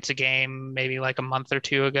 2.5 points a game maybe like a month or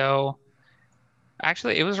two ago.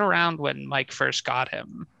 Actually, it was around when Mike first got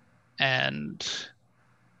him, and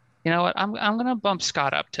you know what? I'm gonna bump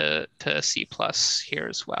Scott up to a C plus here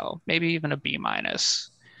as well, maybe even a B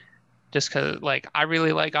minus, just because like I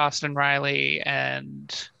really like Austin Riley,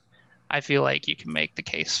 and I feel like you can make the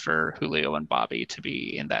case for Julio and Bobby to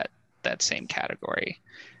be in that same category.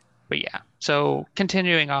 But yeah, so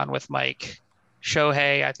continuing on with Mike,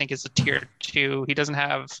 Shohei I think is a tier two. He doesn't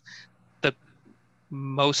have the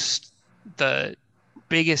most the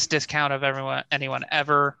biggest discount of anyone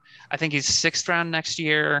ever. I think he's sixth round next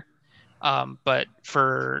year. But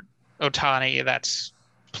for Ohtani, that's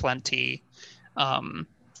plenty. Um,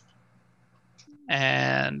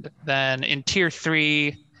 and then in tier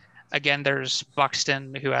three, again, there's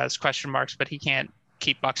Buxton who has question marks, but he can't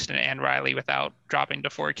keep Buxton and Riley without dropping to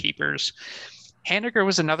four keepers. Haniger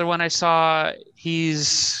was another one I saw.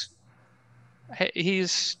 He's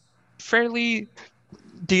fairly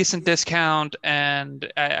decent discount,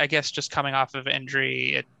 and I guess just coming off of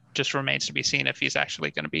injury, it just remains to be seen if he's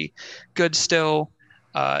actually going to be good still.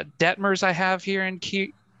 Detmers I have here in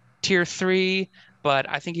tier three, but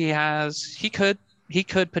I think he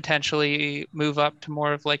could potentially move up to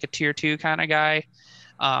more of like a tier two kind of guy.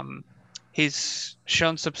 Um, he's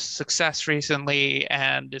shown some success recently,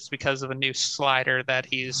 and it's because of a new slider that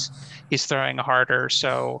he's throwing harder.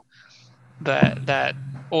 So that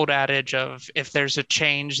old adage of if there's a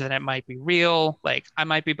change, then it might be real. Like I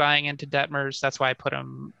might be buying into Detmers. That's why I put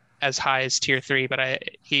him as high as tier three, but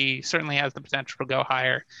he certainly has the potential to go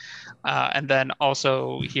higher. And then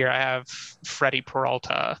also here I have Freddie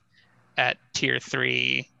Peralta at tier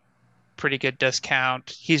three, pretty good discount.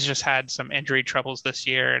 He's just had some injury troubles this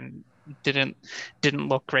year and didn't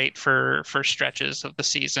look great for stretches of the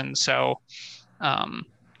season. So um,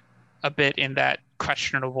 a bit in that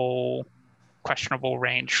questionable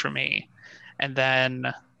range for me. And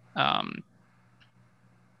then um,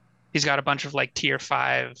 he's got a bunch of like tier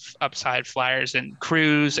five upside flyers and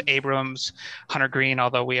Cruz, Abrams, Hunter Green,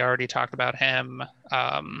 although we already talked about him.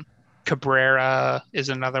 Cabrera is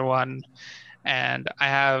another one. And I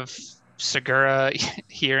have Segura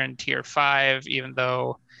here in tier five, even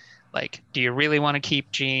though, like, do you really want to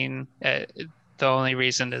keep Gene? The only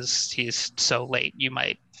reason is he's so late. You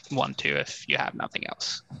might want to if you have nothing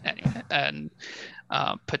else. Anyway, and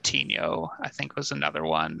Patino, I think, was another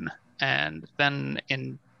one. And then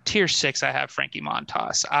in tier 6, I have Frankie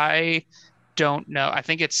Montas. I don't know. I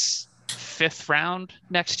think it's fifth round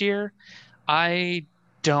next year. I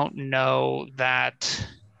don't know that.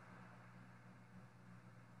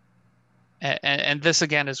 And this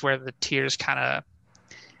again is where the tiers kind of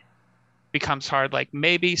becomes hard. Like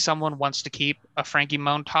maybe someone wants to keep a Frankie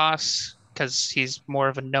Montas because he's more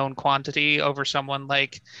of a known quantity over someone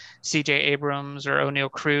like CJ Abrams or O'Neal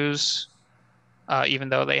Cruz, even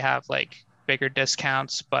though they have like bigger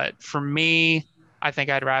discounts. But for me, I think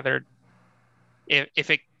I'd rather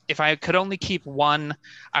if I could only keep one,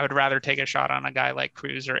 I would rather take a shot on a guy like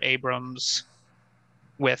Cruz or Abrams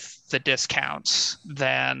with the discounts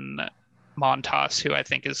than Montas, who I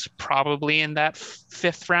think is probably in that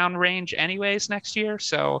fifth round range anyways next year.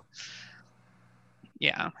 So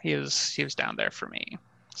yeah, he was down there for me.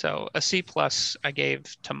 So a C plus I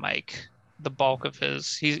gave to Mike. The bulk of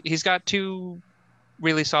his he's got two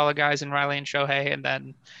really solid guys in Riley and Shohei, and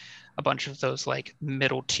then a bunch of those like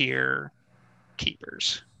middle tier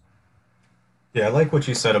keepers. Yeah, I like what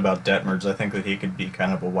you said about Detmers. I think that he could be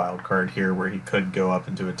kind of a wild card here, where he could go up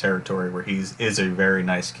into a territory where he's is a very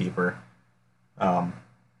nice keeper. Um,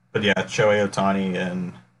 but yeah, Shohei Ohtani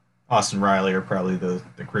and Austin Riley are probably the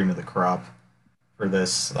cream of the crop for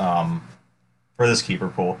this keeper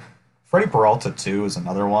pool. Freddie Peralta too is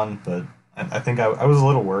another one, but I think I was a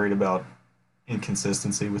little worried about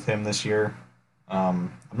inconsistency with him this year.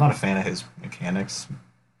 I'm not a fan of his mechanics,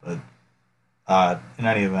 but in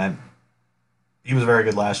any event, he was very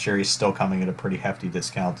good last year. He's still coming at a pretty hefty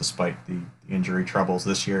discount despite the injury troubles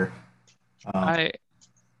this year. Um, I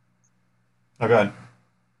oh, God.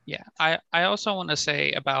 Yeah, I also want to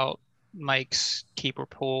say about Mike's keeper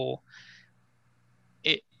pool,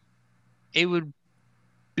 it it would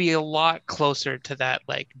be a lot closer to that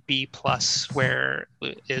like B plus where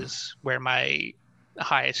my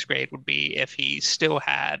highest grade would be if he still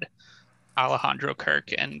had Alejandro Kirk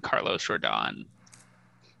and Carlos Rodon.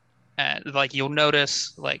 And like you'll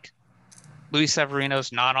notice like Luis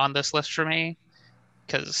Severino's not on this list for me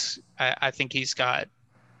because I think he's got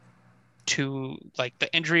too like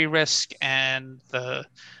the injury risk and the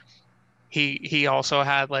he also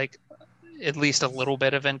had like at least a little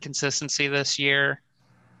bit of inconsistency this year.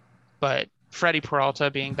 But Freddie Peralta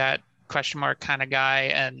being that question mark kind of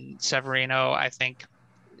guy, and Severino, I think,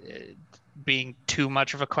 uh, being too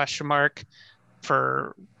much of a question mark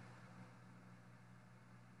for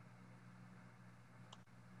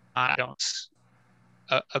I don't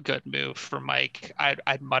a good move for Mike.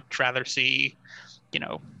 I'd much rather see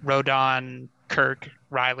Rodon, Kirk,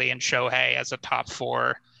 Riley, and Shohei as a top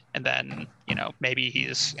four, and then maybe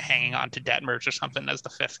he's hanging on to Detmers or something as the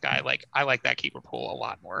fifth guy. Like I like that keeper pool a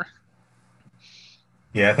lot more.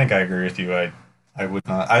 Yeah, I think I agree with you. I would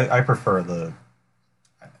not. I prefer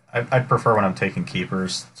I'd prefer when I'm taking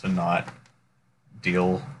keepers to not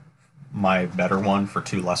deal my better one for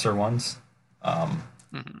two lesser ones. Um,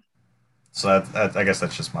 Mhm. so I guess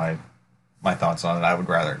that's just my thoughts on it. I would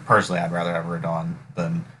rather personally, I'd rather have Rodon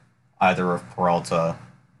than either of Peralta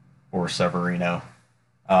or Severino.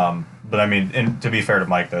 But I mean, and to be fair to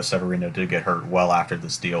Mike, though, Severino did get hurt well after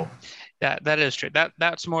this deal. That is true.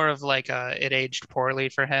 That's more of like it aged poorly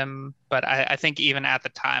for him. But I think even at the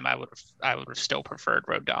time, I would have still preferred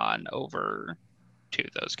Rodon over two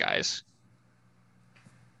of those guys.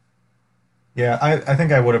 Yeah, I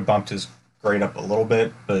think I would have bumped his grade up a little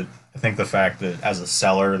bit, but I think the fact that as a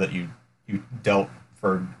seller that you dealt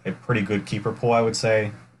for a pretty good keeper pool, I would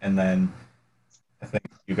say, and then I think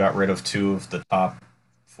you got rid of two of the top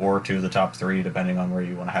four, two of the top three, depending on where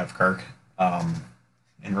you want to have Kirk,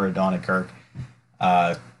 in Rodon and Kirk.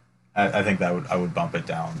 Uh, I think that I would bump it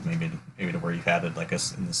down maybe to where you had it like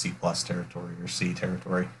in the C plus territory or C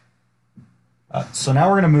territory. So now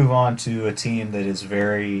we're going to move on to a team that is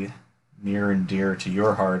very near and dear to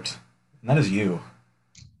your heart, and that is you.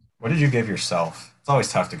 What did you give yourself? It's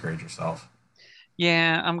always tough to grade yourself.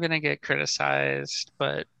 Yeah, I'm gonna get criticized,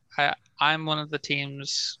 but I'm one of the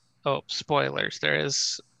teams. Oh, spoilers! There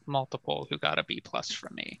is multiple who got a B plus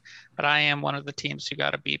from me, but I am one of the teams who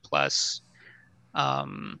got a B plus.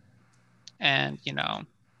 Um, and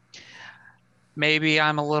maybe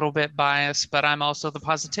I'm a little bit biased, but I'm also the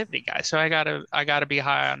positivity guy. So I gotta be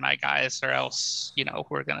high on my guys, or else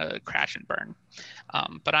we're gonna crash and burn.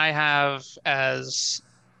 But I have as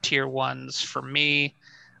tier ones for me,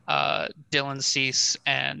 Dylan Cease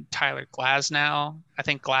and Tyler Glasnow. I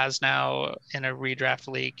think Glasnow in a redraft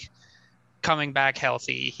league coming back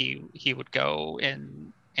healthy, he would go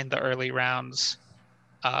in the early rounds.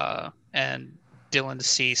 And Dylan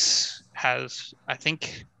Cease has, I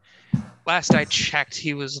think, last I checked,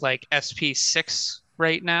 he was like SP6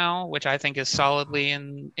 right now, which I think is solidly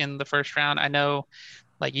in the first round. I know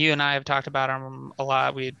like you and I have talked about him a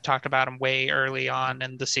lot. We talked about him way early on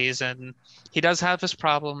in the season. He does have his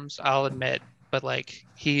problems, I'll admit, but like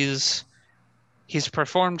he's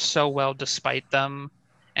performed so well despite them,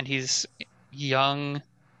 and he's young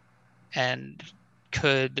and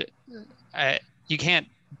could you can't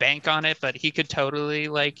bank on it, but he could totally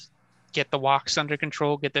like get the walks under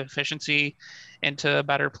control, get the efficiency into a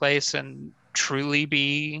better place, and truly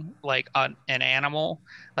be like an animal.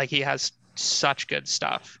 Like he has such good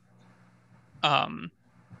stuff. Um,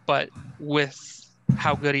 but with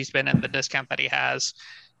how good he's been and the discount that he has,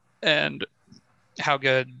 and how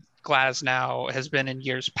good Glasnow has been in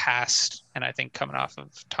years past, and I think coming off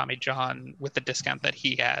of Tommy John with the discount that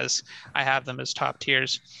he has, I have them as top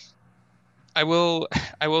tiers. I will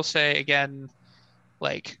I will say again,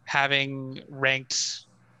 like having ranked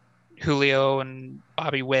Julio and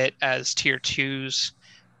Bobby Witt as tier twos,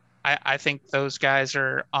 I think those guys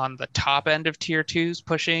are on the top end of tier twos,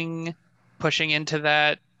 pushing into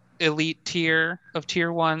that elite tier of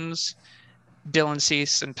tier ones. Dylan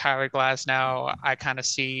Cease and Tyler Glasnow, I kind of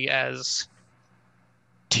see as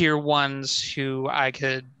tier ones who I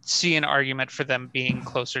could see an argument for them being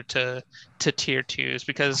closer to tier twos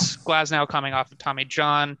because Glasnow coming off of Tommy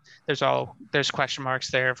John, there's question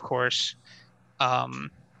marks there, of course.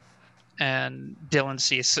 Um, and Dylan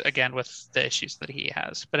Cease again with the issues that he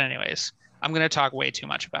has. But anyways, I'm gonna talk way too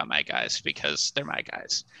much about my guys because they're my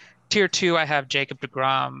guys. Tier two, I have Jacob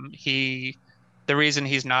DeGrom. The reason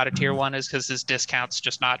he's not a tier one is because his discount's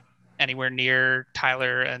just not anywhere near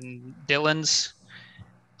Tyler and Dylan's.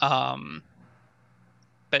 Um,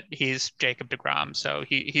 but he's Jacob DeGrom, so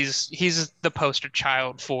he's the poster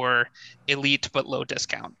child for elite but low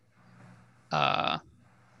discount. Uh,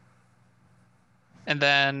 and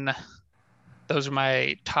then those are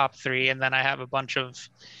my top three, and then I have a bunch of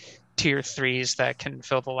tier threes that can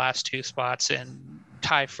fill the last two spots in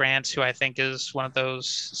Ty France, who I think is one of those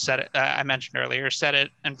set it I mentioned earlier, set it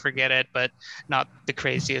and forget it, but not the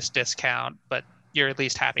craziest discount, but you're at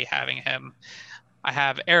least happy having him. I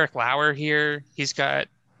have Eric Lauer here. He's got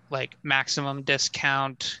like maximum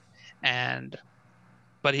discount and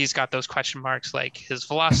but he's got those question marks like his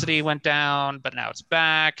velocity went down, but now it's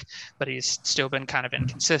back, but he's still been kind of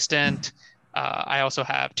inconsistent. I also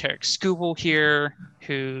have Tarek Skubal here,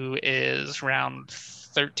 who is round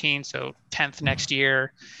 13, so 10th next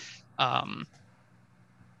year. Um,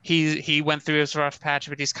 he went through his rough patch,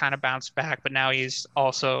 but he's kind of bounced back. But now he's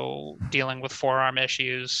also dealing with forearm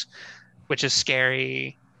issues, which is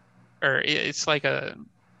scary. Or it's like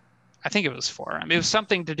I think it was forearm. It was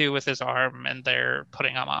something to do with his arm, and they're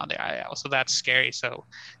putting him on the IL, so that's scary. So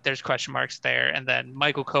there's question marks there. And then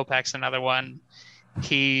Michael Kopech's another one.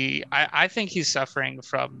 I think he's suffering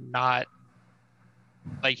from not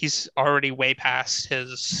like he's already way past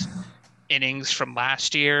his innings from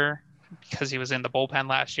last year because he was in the bullpen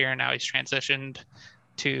last year and now he's transitioned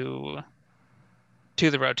to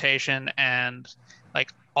the rotation and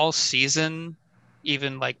like all season,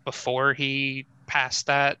 even like before he passed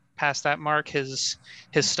that mark, his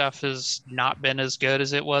stuff has not been as good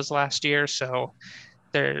as it was last year. So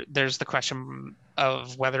there's the question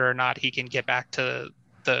of whether or not he can get back to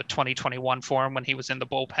the 2021 form when he was in the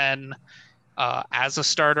bullpen as a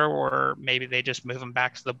starter, or maybe they just move him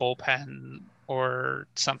back to the bullpen or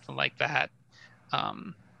something like that.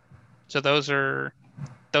 Um, so those are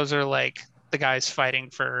like the guys fighting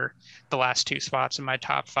for the last two spots in my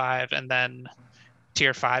top five, and then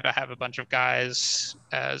tier five, I have a bunch of guys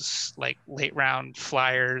as like late round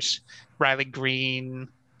flyers. Riley Green,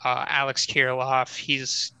 Alex Kirilloff.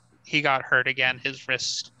 He got hurt again. His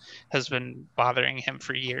wrist has been bothering him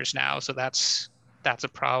for years now, so that's a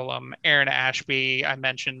problem. Aaron Ashby, I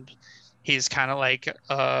mentioned, he's kind of like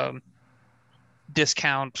a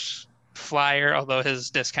discount flyer, although his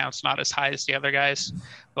discount's not as high as the other guys.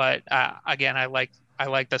 But again, I like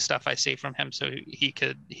the stuff I see from him, so he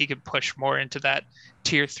could push more into that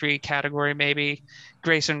tier three category maybe.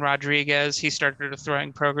 Grayson Rodriguez, he started a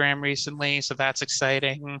throwing program recently, so that's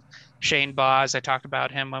exciting. Shane Baz, I talked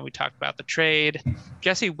about him when we talked about the trade.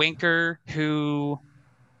 Jesse Winker, who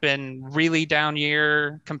been really down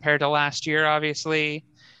year compared to last year, obviously.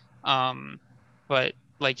 Um, but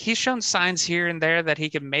like he's shown signs here and there that he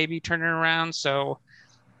can maybe turn it around. So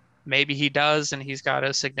maybe he does, and he's got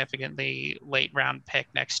a significantly late round pick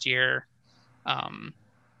next year. Um,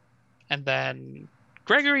 and then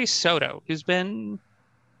Gregory Soto, who's been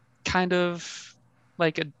kind of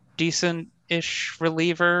like a decent-ish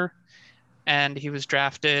reliever, and he was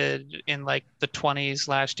drafted in like the 20s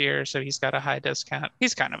last year, so he's got a high discount.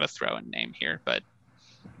 He's kind of a throw-in name here, but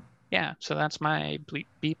Yeah, so that's my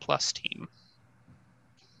B plus team.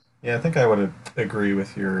 Yeah, I think I would agree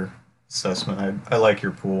with your assessment. I like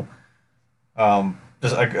your pool.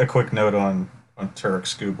 Just a quick note on Turek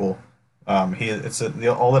Skubal.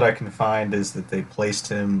 All that I can find is that they placed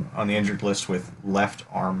him on the injured list with left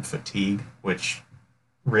arm fatigue, which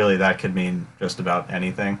really that could mean just about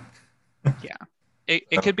anything. Yeah. It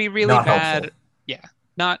So could be really not helpful. bad. Yeah.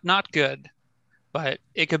 Not good, but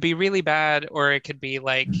it could be really bad, or it could be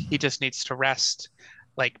like he just needs to rest.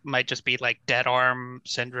 Like might just be like dead arm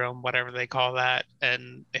syndrome, whatever they call that,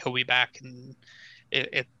 and he'll be back and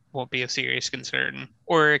it won't be a serious concern.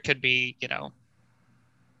 Or it could be,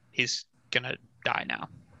 he's gonna die now.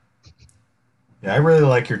 Yeah, I really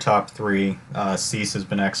like your top three. Cease has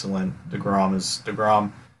been excellent. Degrom is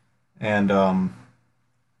Degrom, and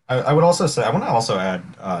I would also say I want to also add,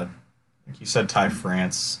 like you said, Ty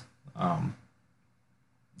France. Um,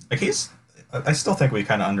 like he's, I still think we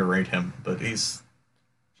kind of underrate him, but he's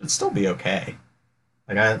should still be okay.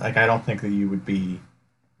 I don't think that you would be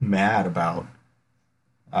mad about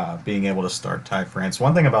being able to start Ty France.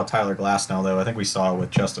 One thing about Tyler Glasnow, though, I think we saw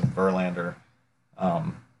with Justin Verlander,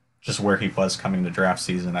 um, just where he was coming to draft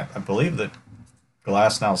season. I believe that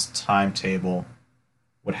Glasnow's timetable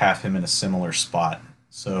would have him in a similar spot.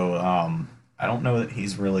 So I don't know that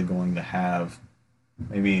he's really going to have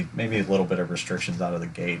maybe a little bit of restrictions out of the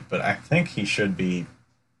gate, but I think he should be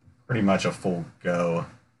pretty much a full go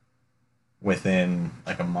within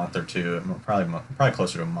like a month or two, probably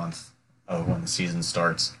closer to a month of when the season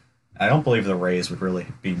starts. I don't believe the Rays would really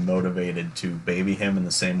be motivated to baby him in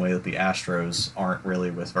the same way that the Astros aren't really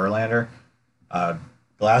with Verlander. Uh,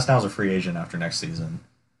 Glasnow's a free agent after next season,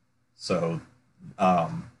 so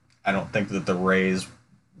I don't think that the Rays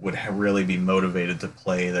would really be motivated to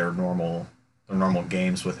play their normal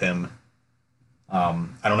games with him. I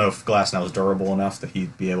don't know if Glasnow is durable enough that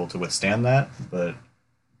he'd be able to withstand that, but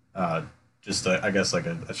uh, I guess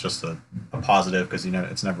it's just a positive because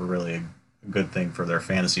it's never really a good thing for their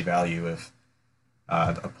fantasy value if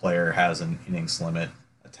a player has an innings limit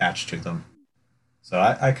attached to them. So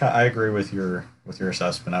I agree with your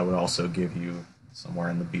assessment. I would also give you somewhere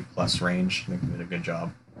in the B plus range. I think you did a good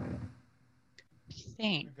job.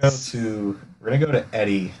 Thanks. We're gonna go to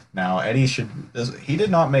Eddie now. He did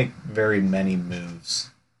not make very many moves.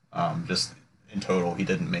 Just in total, he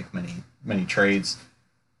didn't make many trades.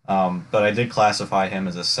 But I did classify him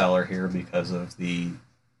as a seller here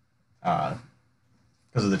uh,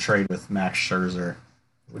 because of the trade with Max Scherzer.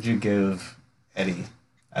 Would you give Eddie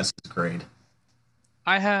as his grade?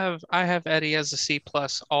 I have Eddie as a C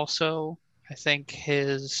plus also. I think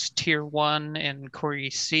his tier one in Corey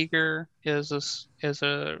Seager is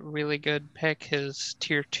a really good pick. His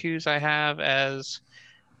tier twos I have as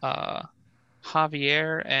uh,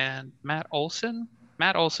 Javier and Matt Olson.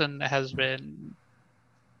 Matt Olson has been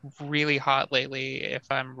really hot lately,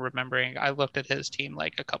 if I'm remembering. I looked at his team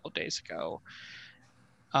like a couple days ago.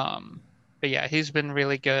 Um, but yeah, he's been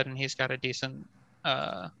really good and he's got a decent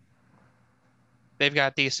uh they've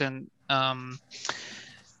got decent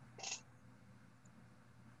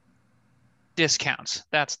discounts.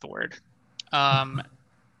 That's the word. Um,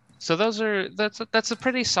 so that's a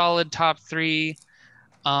pretty solid top three.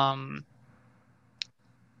 Um,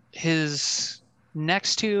 his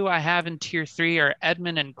next two I have in tier three are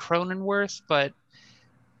Edmund and Cronenworth, but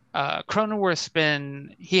Cronenworth's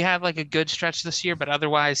been he had like a good stretch this year, but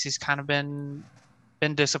otherwise he's kind of been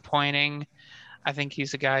disappointing. I think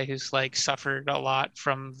he's a guy who's like suffered a lot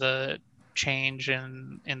from the change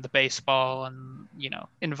in the baseball and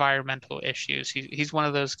environmental issues. He's one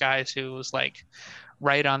of those guys who was like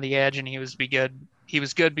right on the edge and he was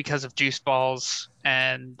good because of juice balls,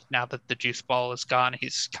 and now that the juice ball is gone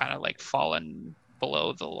he's kind of like fallen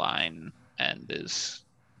below the line and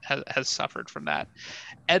has suffered from that.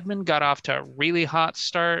 Edmund got off to a really hot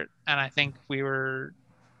start, and I think we were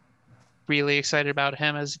really excited about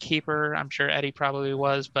him as a keeper. I'm sure Eddie probably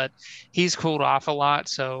was, but he's cooled off a lot,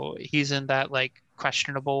 so he's in that like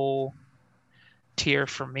questionable tier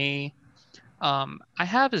for me. I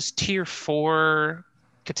have his tier four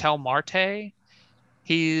Ketel Marte.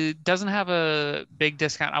 He doesn't have a big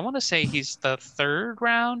discount. I want to say he's the third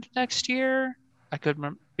round next year. I could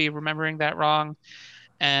be remembering that wrong.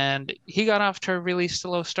 And he got off to a really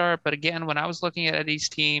slow start. But again, when I was looking at Eddie's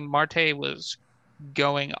team, Marte was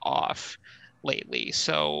going off lately.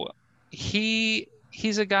 So he's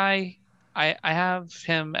a guy I have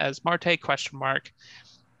him as Marte question mark.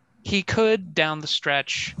 He could down the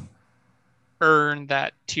stretch earn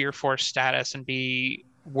that tier four status and be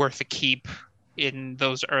worth a keep in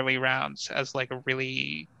those early rounds as like a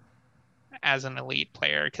really as an elite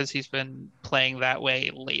player because he's been playing that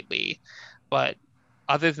way lately. But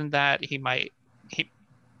other than that, he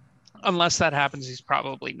unless that happens, he's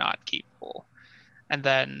probably not keepable. And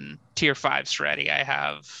then tier five's ready. I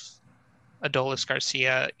have Adolis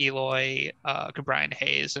Garcia, Eloy, Brian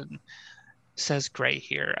Hayes, and it says Gray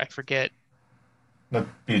here. I forget That'd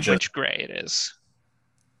be just which Gray it is.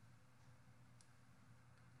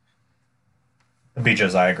 it'd be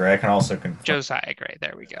Josiah Gray. I can also confirm Josiah Gray.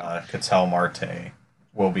 There we go. Ketel Marte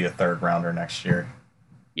will be a third rounder next year.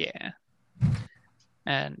 Yeah.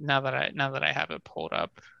 And now that I have it pulled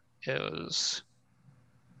up, it was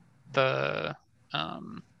the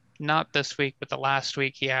not this week, but the last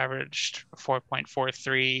week he averaged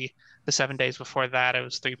 4.43. The 7 days before that, it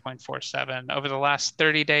was 3.47. Over the last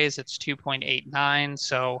 30 days, it's 2.89.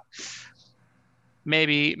 So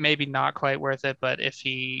maybe not quite worth it, but if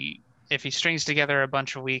he strings together a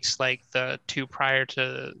bunch of weeks like the two prior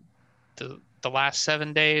to the last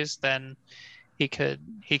 7 days, then he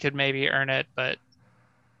could maybe earn it. But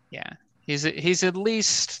yeah, he's at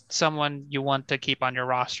least someone you want to keep on your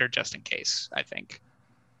roster just in case, I think.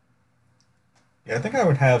 Yeah, I think I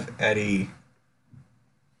would have Eddie.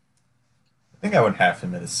 I think I would have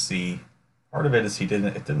him at a C. Part of it is he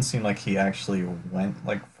didn't. It didn't seem like he actually went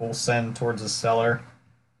like full send towards his seller,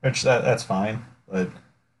 which that's fine. But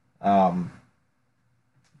um,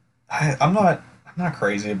 I'm not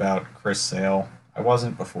crazy about Chris Sale. I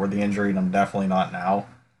wasn't before the injury, and I'm definitely not now.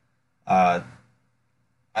 Uh,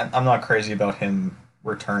 I'm not crazy about him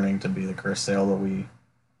returning to be the Chris Sale that we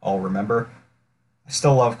all remember. I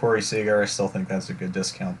still love Corey Seager. I still think that's a good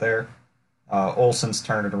discount there. Olson's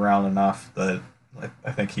turned it around enough that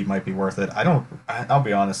I think he might be worth it. I'll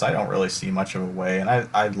be honest. I don't really see much of a way, and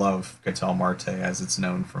I love Ketel Marte as it's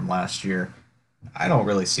known from last year. I don't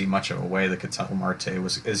really see much of a way that Ketel Marte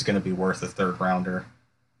is going to be worth a third rounder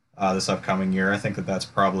this upcoming year. I think that that's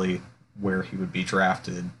probably where he would be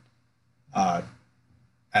drafted uh,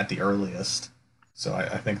 at the earliest. So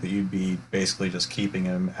I think that you'd be basically just keeping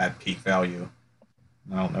him at peak value.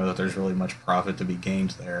 I don't know that there's really much profit to be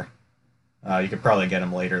gained there. You could probably get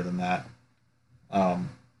him later than that. Um,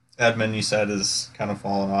 Edmund, you said, is kind of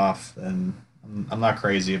fallen off, and I'm not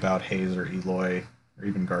crazy about Hayes or Eloy or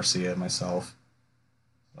even Garcia myself.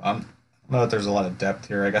 I don't know that there's a lot of depth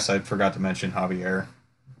here. I guess I forgot to mention Javier.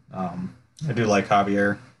 I do like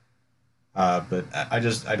Javier, but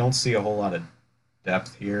I don't see a whole lot of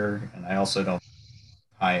depth here, and I also don't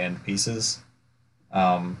high end pieces.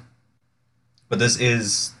 Um, but this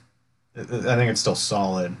is, I think it's still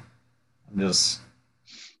solid. I'm just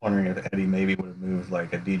wondering if Eddie maybe would have moved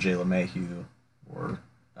like a DJ LeMahieu or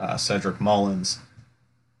Cedric Mullins.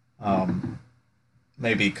 Um,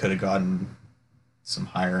 Maybe could have gotten some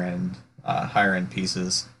higher end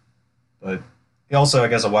pieces, but he also, I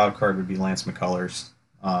guess, a wild card would be Lance McCullers.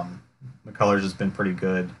 McCullers has been pretty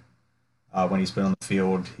good when he's been on the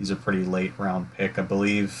field. He's a pretty late round pick, I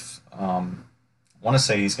believe. I want to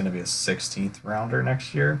say he's going to be a 16th rounder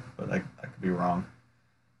next year, but I could be wrong.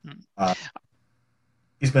 Hmm. Uh,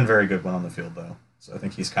 he's been very good when on the field, though, so I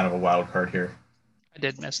think he's kind of a wild card here. I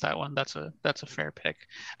did miss that one. That's a fair pick.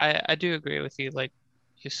 I do agree with you. Like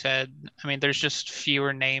you said, I mean, there's just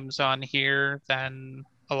fewer names on here than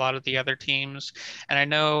a lot of the other teams. And I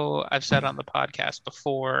know I've said on the podcast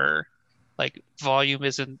before, like volume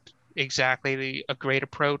isn't exactly a great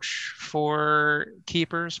approach for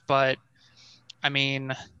keepers, but I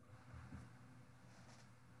mean,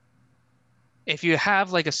 if you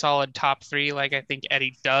have like a solid top three, like I think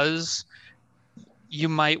Eddie does, you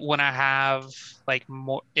might want to have like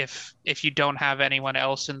more if you don't have anyone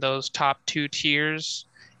else in those top two tiers,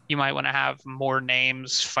 you might want to have more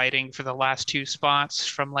names fighting for the last two spots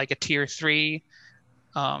from like a tier three.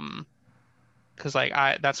 Um, because like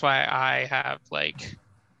I that's why I have like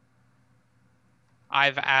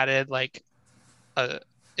I've added like a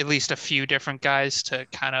at least a few different guys to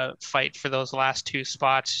kind of fight for those last two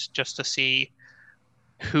spots just to see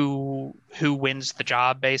who wins the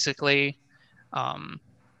job basically. Um,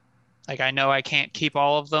 Like I know I can't keep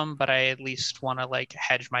all of them, but I at least want to like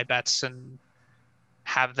hedge my bets and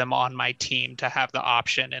have them on my team to have the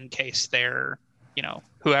option in case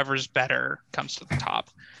whoever's better comes to the top.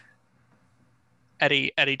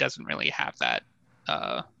 Eddie doesn't really have that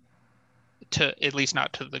uh to at least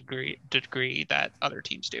not to the degree that other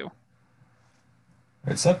teams do.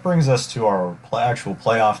 Right, so that brings us to our actual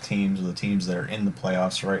playoff teams, or the teams that are in the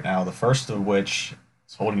playoffs right now. The first of which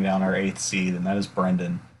is holding down our eighth seed, and that is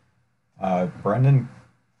Brendan. Brendan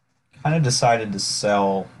kind of decided to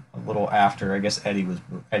sell a little after. I guess Eddie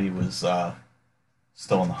was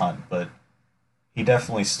still in the hunt, but he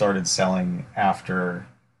definitely started selling after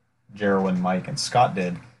Jarwin, Mike, and Scott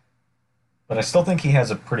did, but I still think he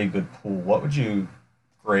has a pretty good pool. What would you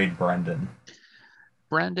grade Brendan?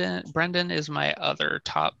 Brendan is my other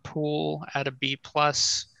top pool at a B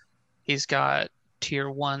plus. He's got tier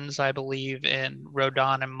ones, I believe, in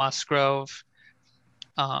Rodon and Musgrove.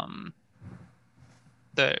 Um,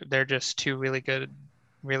 they're just two really good,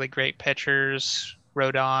 really great pitchers.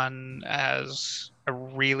 Rodon has a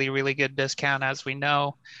really, really good discount, as we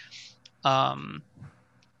know. Um,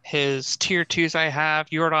 his tier twos I have,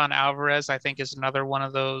 Yordan Alvarez, I think is another one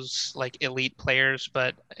of those like elite players,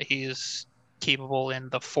 but he's capable in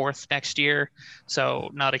the fourth next year. So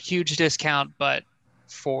not a huge discount, but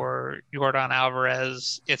for Yordan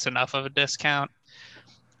Alvarez, it's enough of a discount.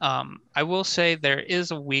 I will say there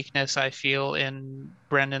is a weakness I feel in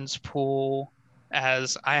Brendan's pool,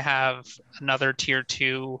 as I have another tier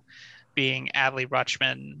two being Adley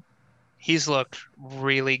Rutschman. He's looked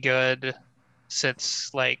really good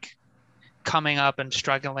since like coming up and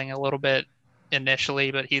struggling a little bit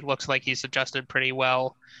initially, but he looks like he's adjusted pretty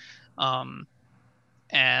well. Um,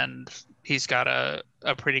 and he's got a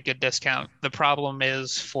pretty good discount. The problem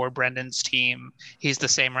is for Brendan's team, he's the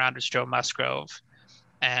same round as Joe Musgrove.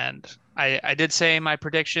 And I did say in my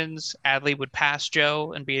predictions, Adley would pass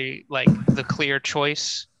Joe and be like the clear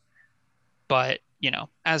choice. But,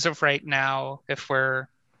 as of right now, if we're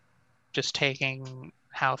just taking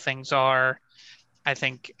how things are, I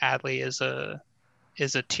think Adley is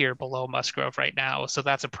a tier below Musgrove right now. So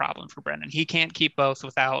that's a problem for Brendan. He can't keep both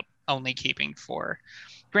without only keeping four.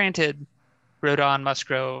 Granted, Rodon,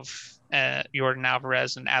 Musgrove, Yordan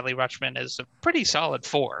Alvarez, and Adley Rutschman is a pretty solid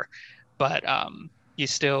four, but you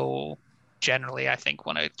still generally, I think,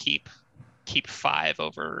 want to keep five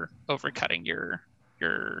over cutting your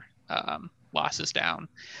losses down.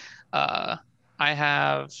 Uh, I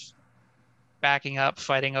have backing up,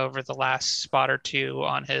 fighting over the last spot or two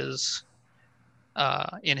on his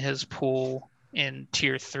in his pool in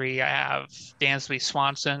tier three. I have Dansby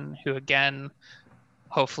Swanson, who again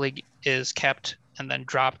hopefully is kept and then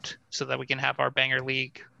dropped so that we can have our banger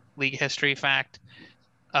league history fact.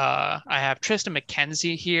 I have Tristan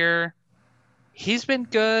McKenzie here. He's been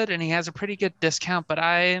good and he has a pretty good discount, but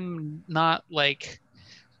I'm not like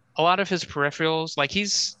a lot of his peripherals. Like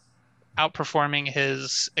he's outperforming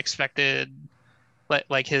his expected,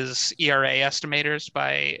 like his ERA estimators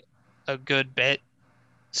by a good bit.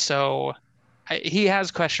 So he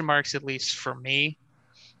has question marks, at least for me.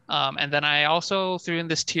 And then I also threw in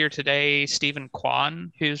this tier today Stephen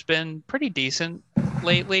Kwan, who's been pretty decent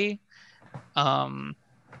lately. Um,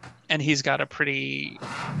 and he's got a pretty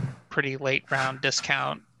late round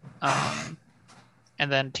discount. Um, and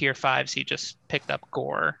then tier fives, he just picked up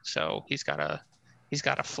Gore, so he's got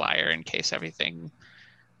a flyer in case everything,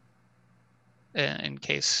 in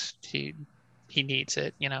case he needs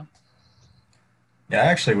it. Yeah, I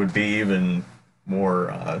actually would be even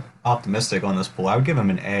more optimistic on this pool. I would give him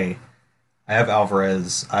an A. I have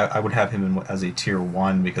Alvarez. I would have him as a tier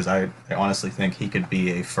one because I honestly think he could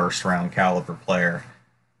be a first round caliber player,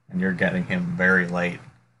 and you're getting him very late.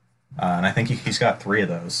 And I think he's got three of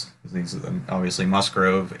those. He's obviously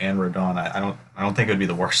Musgrove and Rodon. I don't think it would be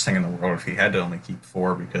the worst thing in the world if he had to only keep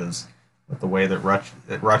four because with the way that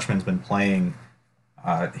Rutschman's been playing,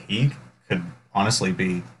 he could honestly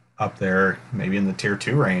be up there, maybe in the tier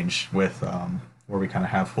two range with where we kind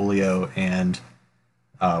of have Julio and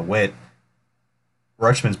Witt.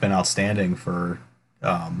 Rutschman's been outstanding for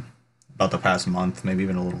about the past month, maybe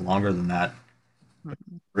even a little longer than that.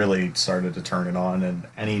 Really started to turn it on, and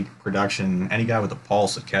any guy with a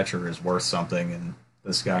pulse at catcher is worth something, and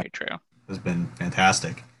this guy Very true. has been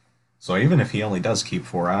fantastic. So even if he only does keep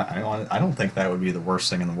four, I don't think that would be the worst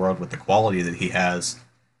thing in the world with the quality that he has,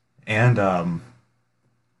 and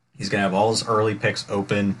he's gonna have all his early picks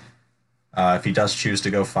open. If he does choose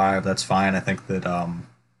to go five, that's fine. I think that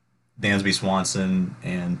Dansby Swanson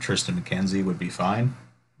and Tristan McKenzie would be fine.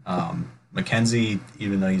 McKenzie,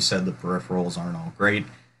 even though you said the peripherals aren't all great,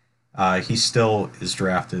 he still was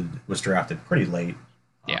drafted pretty late.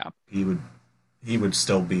 Yeah. He would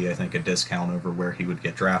still be, I think, a discount over where he would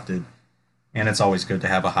get drafted. And it's always good to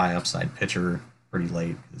have a high upside pitcher pretty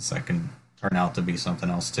late because that can turn out to be something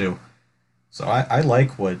else too. So I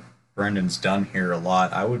like what Brendan's done here a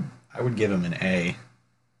lot. I would give him an A.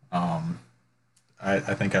 Um, I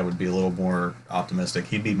think I would be a little more optimistic.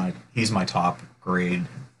 He's my top grade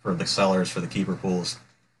for the sellers for the keeper pools.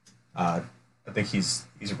 Uh, I think he's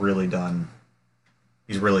really done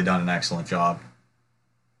an excellent job.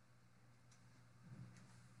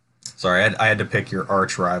 Sorry, I had to pick your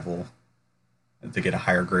arch rival to get a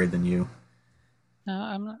higher grade than you. No,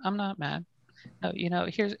 I'm not mad. No,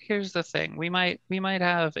 here's the thing. We might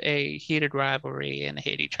have a heated rivalry and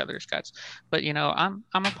hate each other's guts, but I'm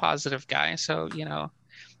a positive guy, so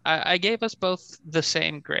I gave us both the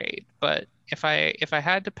same grade. But if I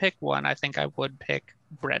had to pick one, I think I would pick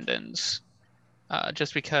Brendan's.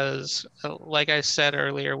 Just because, like I said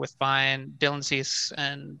earlier with mine, Dylan Cease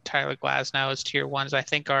and Tyler Glasnow as tier ones, I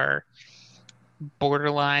think are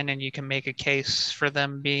borderline, and you can make a case for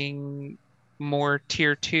them being more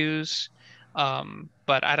tier twos.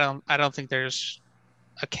 But I don't think there's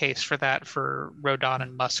a case for that for Rodon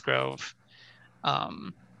and Musgrove.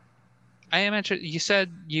 Um, I am interested. You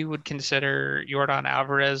said you would consider Jordan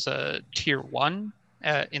Alvarez a tier one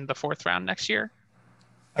in the fourth round next year.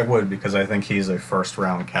 I would because I think he's a first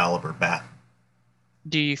round caliber bat.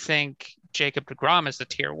 Do you think Jacob deGrom is the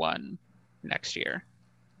tier one next year?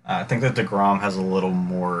 I think that DeGrom has a little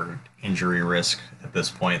more injury risk at this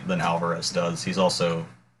point than Alvarez does. He's also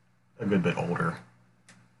a good bit older.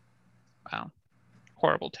 Wow,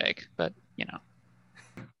 horrible take, but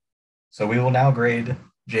So we will now grade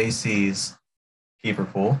JC's keeper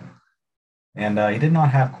pool. And he did not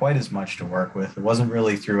have quite as much to work with. It wasn't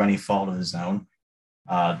really through any fault of his own.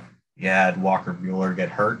 Uh, he had Walker Bueller get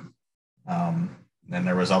hurt. And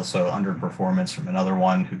there was also underperformance from another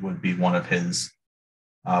one who would be one of his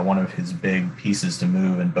big pieces to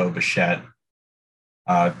move in Bo Bichette.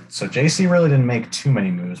 So JC really didn't make too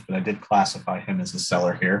many moves, but I did classify him as a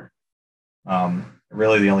seller here.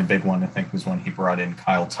 Really, the only big one I think was when he brought in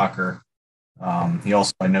Kyle Tucker. He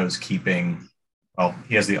also, I know, is keeping. Well,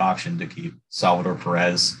 he has the option to keep Salvador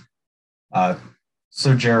Perez.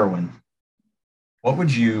 So, Jerwin, what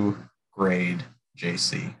would you grade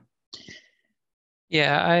JC?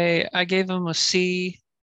 yeah, I gave him a C.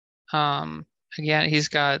 Again, he's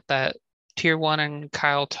got that tier one and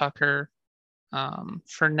Kyle Tucker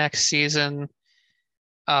for next season.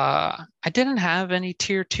 I didn't have any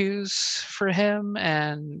tier twos for him,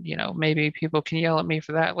 and maybe people can yell at me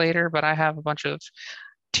for that later, but I have a bunch of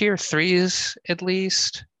tier threes at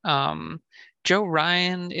least. Joe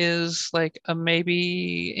Ryan is like a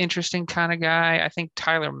maybe interesting kind of guy. I think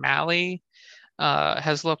Tyler Mahle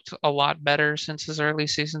has looked a lot better since his early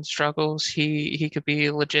season struggles. He could be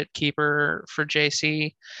a legit keeper for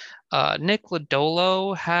JC. Nick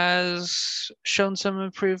Lodolo has shown some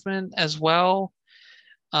improvement as well,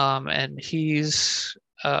 and he's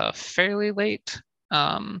fairly late.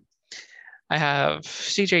 Um, I have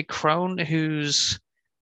CJ Crone,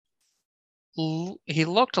 he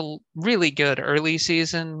looked really good early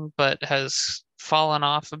season, but has fallen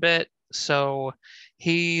off a bit. So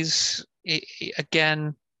he's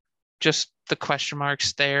again just the question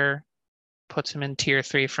marks there puts him in tier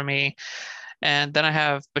three for me. And then I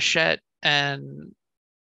have Bichette and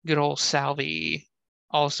good old Salvi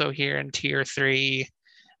also here in tier three.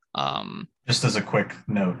 Just as a quick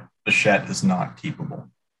note, Bichette is not keepable.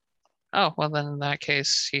 Oh, well, then in that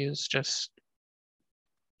case, he's just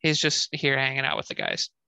here hanging out with the guys.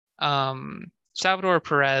 Salvador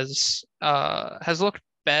Perez has looked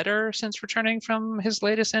better since returning from his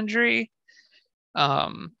latest injury.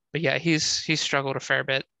 But yeah, he's struggled a fair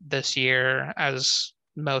bit this year, as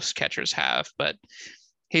most catchers have, but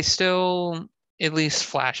he still at least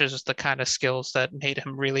flashes the kind of skills that made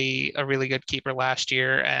him really a really good keeper last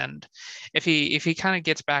year. And if he kind of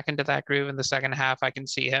gets back into that groove in the second half, I can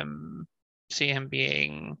see him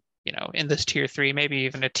being in this tier three, maybe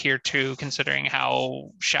even a tier two, considering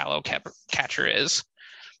how shallow catcher is.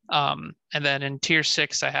 And then in tier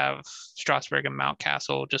six, I have Strasburg and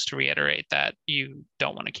Mountcastle, just to reiterate that you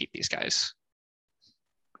don't want to keep these guys.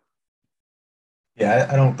 Yeah,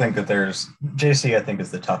 I don't think that there's JC. I think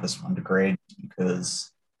is the toughest one to grade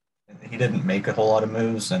because he didn't make a whole lot of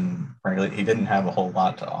moves, and frankly, he didn't have a whole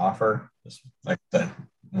lot to offer. Just like that,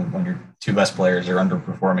 when your two best players are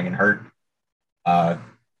underperforming and hurt, uh,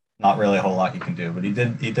 not really a whole lot you can do. But he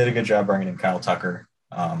did a good job bringing in Kyle Tucker.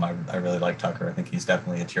 I really like Tucker. I think he's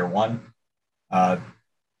definitely a tier one. Uh,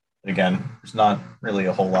 again, there's not really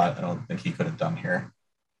a whole lot I don't think he could have done here.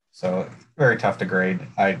 So very tough to grade.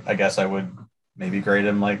 I guess I would maybe grade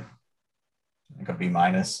him like a B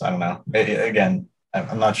minus. I don't know. Again,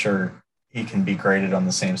 I'm not sure he can be graded on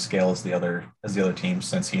the same scale as the other teams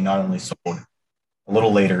since he not only sold a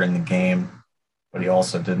little later in the game, but he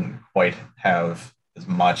also didn't quite have as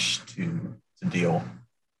much to deal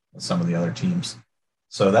with some of the other teams.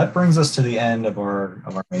 So that brings us to the end of our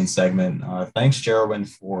main segment. Thanks, Jerwin,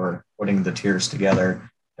 for putting the tiers together.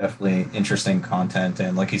 Definitely interesting content,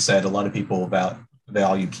 and like you said, a lot of people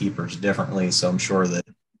value keepers differently. So I'm sure that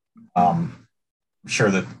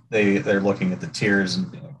they're looking at the tiers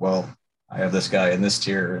and being like, well, I have this guy in this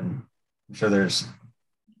tier, and I'm sure there's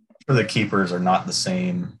sure the keepers are not the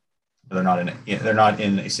same. They're not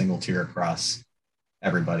in a single tier across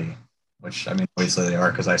everybody, which I mean obviously they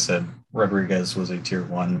are because I said Rodriguez was a tier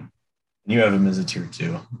one and you have him as a tier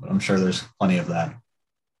two, but I'm sure there's plenty of that.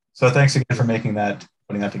 So thanks again for putting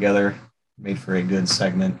that together. Made for a good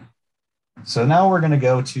segment. So now we're going to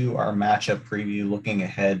go to our matchup preview, looking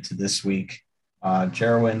ahead to this week.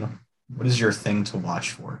 Jerwin, what is your thing to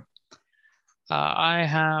watch for? I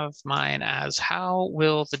have mine as how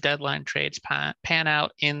will the deadline trades pan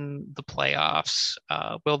out in the playoffs?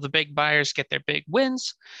 Will the big buyers get their big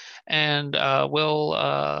wins? And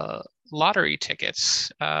will lottery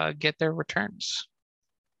tickets get their returns?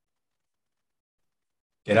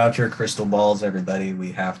 Get out your crystal balls, everybody.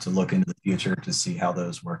 We have to look into the future to see how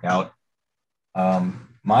those work out.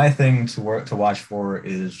 My thing to watch for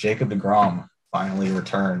is Jacob DeGrom finally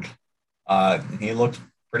returned. He looked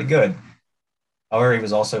pretty good. However, he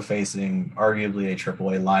was also facing arguably a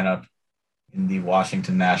AAA lineup in the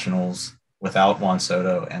Washington Nationals without Juan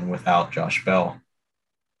Soto and without Josh Bell.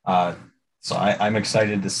 Uh, I'm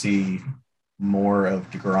excited to see more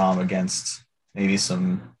of DeGrom against maybe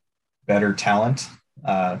some better talent.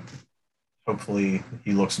 Uh, Hopefully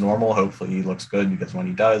he looks normal. Hopefully he looks good because when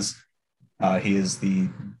he does, he is the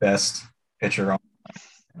best pitcher on.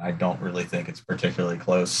 And I don't really think it's particularly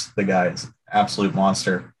close. The guy is an absolute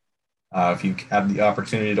monster. If you have the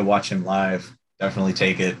opportunity to watch him live, definitely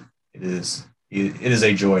take it. It is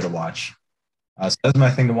a joy to watch. So that's my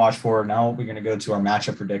thing to watch for. Now we're going to go to our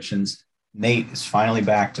matchup predictions. Nate is finally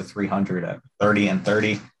back to 300 at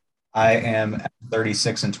 30-30. I am at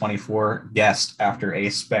 36-24, guessed after a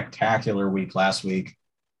spectacular week last week,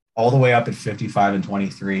 all the way up at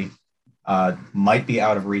 55-23. Might be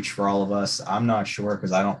out of reach for all of us. I'm not sure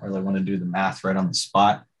because I don't really want to do the math right on the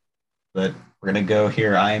spot, but we're going to go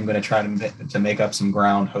here. I am going to try to make up some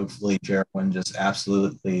ground. Hopefully, Jerwin just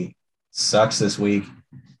absolutely sucks this week.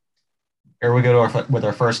 Here we go with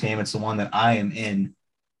our first game. It's the one that I am in,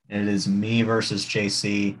 and it is me versus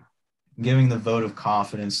JC. I'm giving the vote of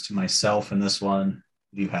confidence to myself in this one.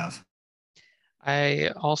 What do you have? I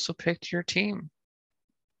also picked your team.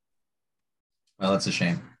 Well, that's a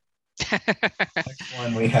shame. Next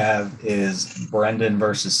one we have is Brendan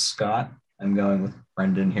versus Scott. I'm going with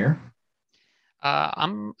Brendan here.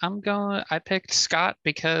 I'm going. I picked Scott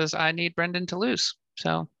because I need Brendan to lose.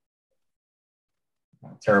 So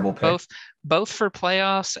Terrible pick. both for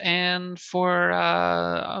playoffs and for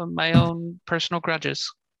my own personal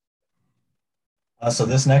grudges. So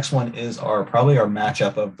this next one is probably our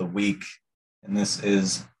matchup of the week, and this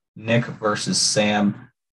is Nick versus Sam.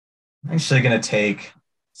 I'm actually going to take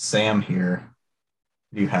Sam here.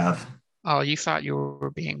 What do you have? Oh, you thought you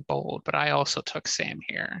were being bold, but I also took Sam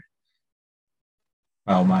here.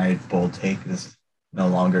 Well, my bold take is no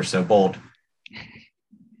longer so bold.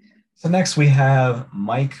 So next we have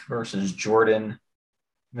Mike versus Jordan.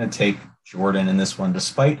 I'm going to take Jordan in this one,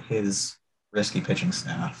 despite his risky pitching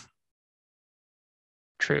staff.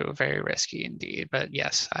 True, very risky indeed. But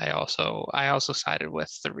yes, I also sided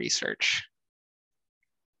with the research.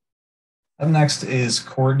 Up next is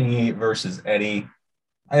Courtney versus Eddie.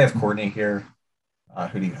 I have Courtney here.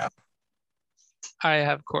 Who do you have? I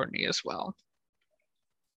have Courtney as well.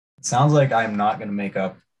 It sounds like I'm not going to make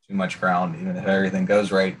up too much ground, even if everything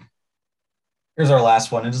goes right. Here's our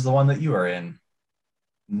last one. It is the one that you are in.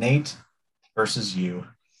 Nate versus you.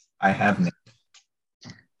 I have Nate.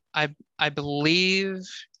 I believe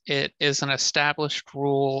it is an established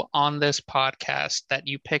rule on this podcast that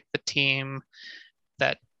you pick the team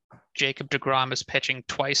that Jacob DeGrom is pitching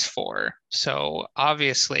twice for. So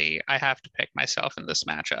obviously, I have to pick myself in this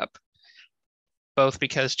matchup, both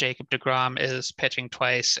because Jacob DeGrom is pitching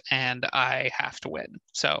twice and I have to win.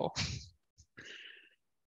 So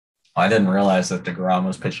I didn't realize that DeGrom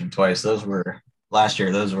was pitching twice. Those were last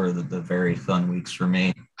year. Those were the very fun weeks for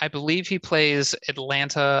me. I believe he plays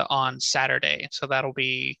Atlanta on Saturday, so that'll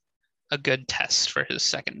be a good test for his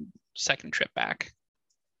second trip back.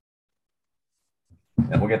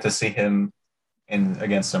 And we'll get to see him in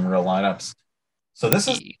against some real lineups. So this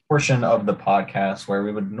is the portion of the podcast where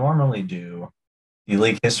we would normally do the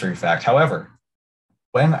league history fact. However,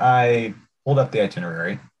 when I pulled up the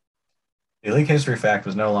itinerary, the league history fact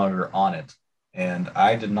was no longer on it. And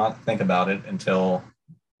I did not think about it until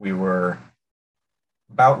we were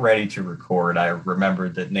about ready to record. I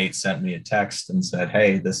remembered that Nate sent me a text and said,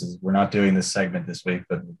 "Hey, we're not doing this segment this week,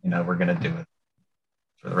 but we're going to do it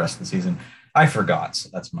for the rest of the season." I forgot, so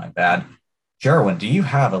that's my bad. Jerwin, do you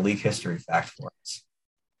have a league history fact for us?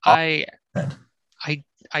 I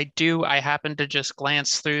do. I happened to just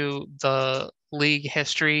glance through the league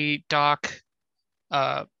history doc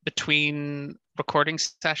between recording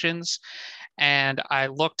sessions, and I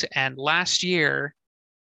looked, and last year,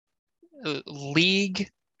 league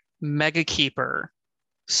mega keeper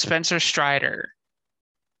Spencer Strider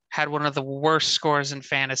had one of the worst scores in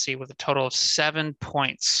fantasy with a total of 7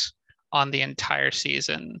 points on the entire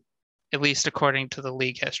season, at least according to the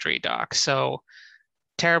league history doc. So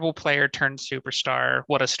terrible player turned superstar.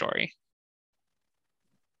 What a story.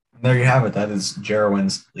 There you have it. That is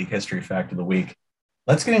Jarwin's League History Fact of the Week.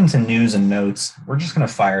 Let's get into news and notes. We're just going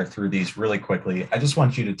to fire through these really quickly. I just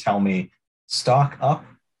want you to tell me stock up,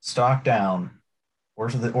 stock down, or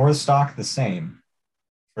the stock the same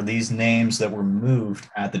for these names that were moved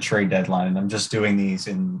at the trade deadline. And I'm just doing these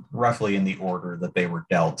in roughly in the order that they were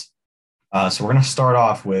dealt. So we're going to start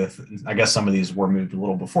off with, I guess some of these were moved a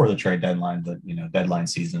little before the trade deadline, but deadline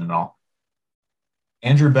season and all.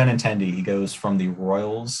 Andrew Benintendi, he goes from the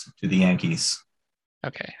Royals to the Yankees.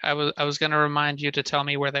 Okay, I was going to remind you to tell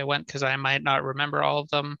me where they went because I might not remember all of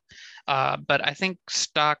them. But I think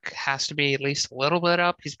stock has to be at least a little bit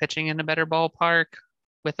up. He's pitching in a better ballpark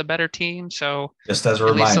with a better team, so just as a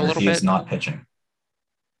reminder, he is not pitching.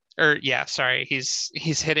 Or yeah, sorry, he's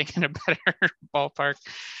hitting in a better ballpark,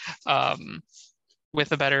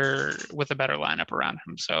 with a better lineup around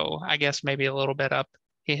him. So I guess maybe a little bit up.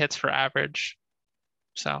 He hits for average.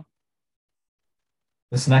 So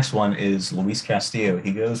this next one is Luis Castillo.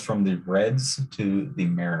 He goes from the Reds to the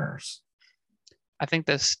Mariners. I think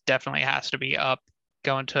this definitely has to be up,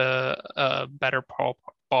 going to a better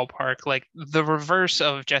ballpark, like the reverse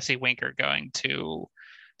of Jesse Winker going to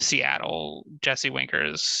Seattle. Jesse Winker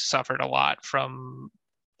has suffered a lot from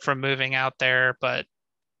moving out there, but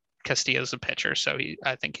Castillo's a pitcher, so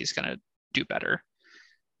I think he's going to do better.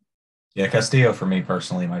 Yeah, Castillo for me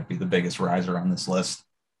personally might be the biggest riser on this list.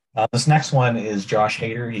 This next one is Josh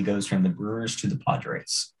Hader. He goes from the Brewers to the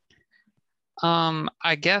Padres.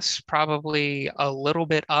 I guess probably a little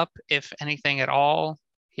bit up, if anything at all.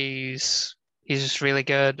 He's just really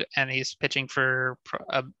good, and he's pitching for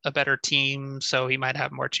a better team, so he might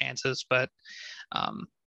have more chances. But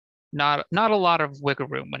not a lot of wiggle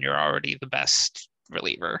room when you're already the best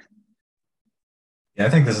reliever. Yeah, I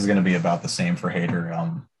think this is going to be about the same for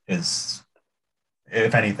Hader.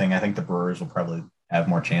 If anything, I think the Brewers will probably have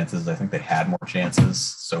more chances. I think they had more chances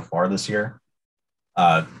so far this year,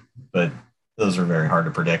 but those are very hard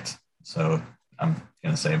to predict. So I'm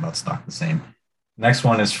going to say about stock the same. Next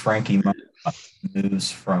one is Frankie Montas,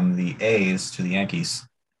 moves from the A's to the Yankees.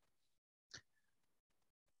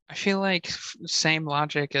 I feel like same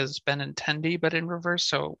logic as Benintendi, but in reverse.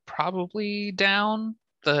 So probably down.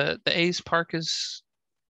 The A's park is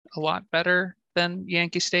a lot better than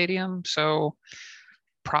Yankee Stadium, so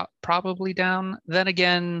probably down. Then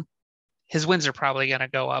again, his wins are probably going to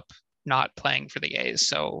go up not playing for the A's,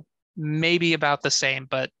 so maybe about the same,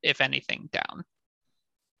 but if anything, down.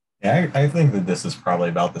 Yeah, I think that this is probably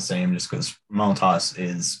about the same just because Montas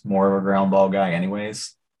is more of a ground ball guy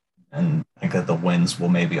anyways. And I think that the wins will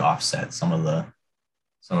maybe offset some of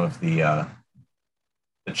the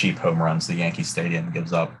cheap home runs the Yankee Stadium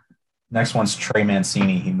gives up. Next one's Trey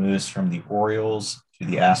Mancini. He moves from the Orioles to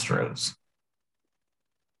the Astros.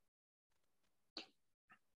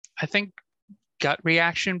 I think gut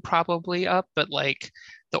reaction probably up, but like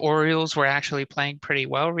the Orioles were actually playing pretty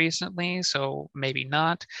well recently, so maybe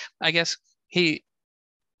not. I guess he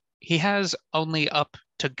has only up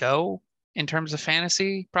to go in terms of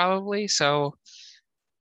fantasy, probably. So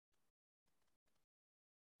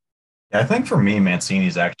yeah, I think for me, Mancini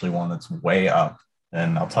is actually one that's way up,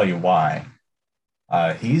 and I'll tell you why.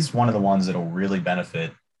 He's one of the ones that'll really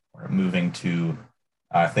benefit moving to,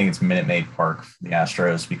 I think it's Minute Maid Park for the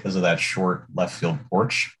Astros because of that short left field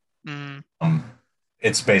porch.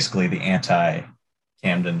 It's basically the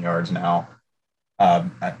anti-Camden Yards now.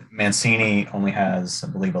 Mancini only has, I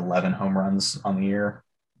believe, 11 home runs on the year,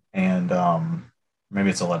 and maybe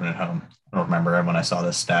it's 11 at home. I don't remember when I saw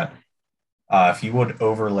this stat. If you would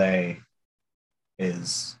overlay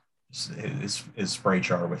his spray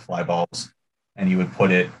chart with fly balls, and you would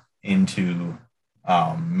put it into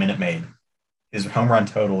Minute Maid, his home run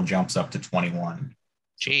total jumps up to 21.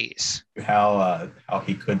 Jeez. How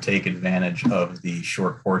he could take advantage of the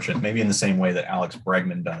short porch, maybe in the same way that Alex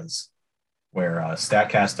Bregman does, where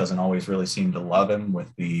StatCast doesn't always really seem to love him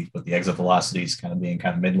with the exit velocities kind of being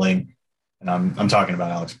kind of middling. And I'm talking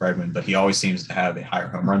about Alex Bregman, but he always seems to have a higher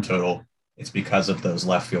home run total. It's because of those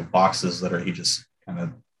left field boxes he just kind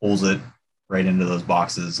of pulls it right into those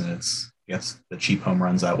boxes, and gets the cheap home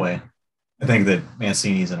runs that way. I think that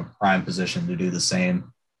Mancini's in a prime position to do the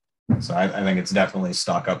same. So I think it's definitely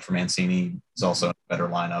stock up for Mancini. It's also a better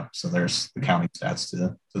lineup. So there's the counting stats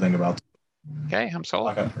to think about. Okay, I'm sold.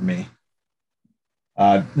 Stock up for me.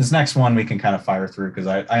 This next one we can kind of fire through because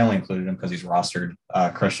I only included him because he's rostered.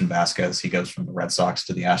 Christian Vasquez, he goes from the Red Sox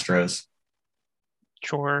to the Astros.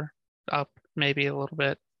 Sure, up maybe a little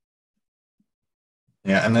bit.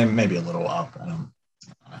 Yeah, and then maybe a little up. I don't.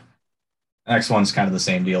 Next one's kind of the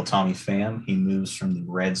same deal. Tommy Pham, he moves from the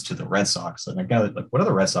Reds to the Red Sox. And again, like, what are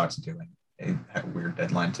the Red Sox doing? They had a weird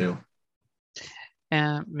deadline too.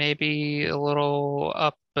 And maybe a little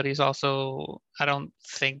up, but he's also, I don't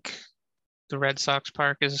think the Red Sox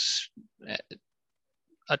park is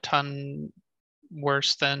a ton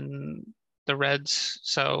worse than the Reds,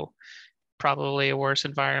 so probably a worse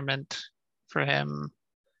environment for him.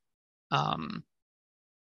 Um,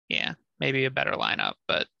 yeah, maybe a better lineup,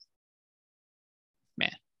 but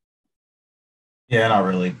man. Yeah, not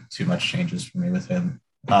really too much changes for me with him.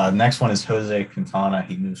 Next one is Jose Quintana.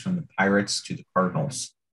 He moves from the Pirates to the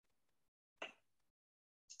Cardinals.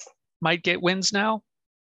 Might get wins now,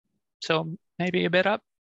 so maybe a bit up.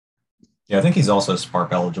 Yeah, I think he's also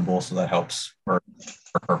Spark eligible, so that helps for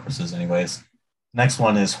purposes, anyways. Next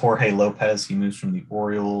one is Jorge Lopez. He moves from the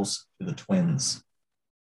Orioles to the Twins.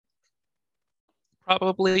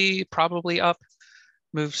 Probably up.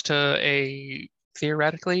 Moves to a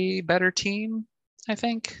theoretically better team, I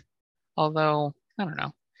think. Although, I don't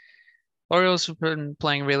know. Orioles have been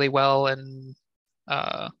playing really well, and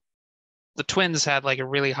uh, the Twins had like a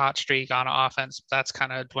really hot streak on offense. That's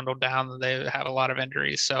kind of dwindled down. They have a lot of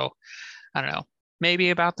injuries, so I don't know.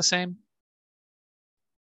 Maybe about the same.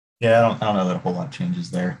 Yeah, I don't know that a whole lot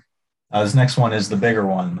changes there. This next one is the bigger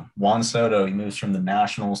one. Juan Soto, he moves from the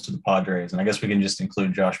Nationals to the Padres. And I guess we can just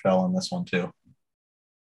include Josh Bell in this one too.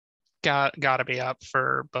 Gotta be up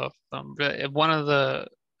for both of them. But one of the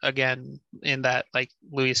again in that like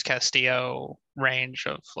Luis Castillo range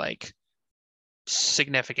of like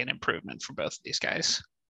significant improvement for both of these guys.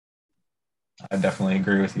 I definitely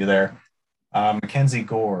agree with you there. Mackenzie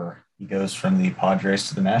Gore, he goes from the Padres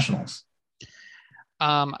to the Nationals.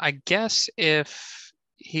 I guess if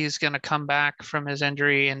he's going to come back from his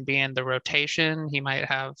injury and be in the rotation, he might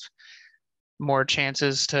have more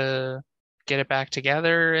chances to get it back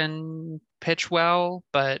together and pitch well.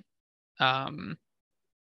 But um,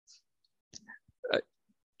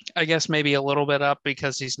 I guess maybe a little bit up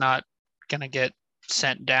because he's not going to get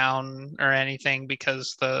sent down or anything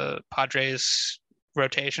because the Padres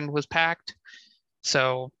rotation was packed.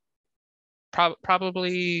 So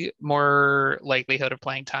probably more likelihood of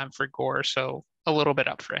playing time for Gore. So a little bit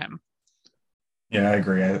up for him. Yeah, I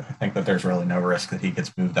agree. I think that there's really no risk that he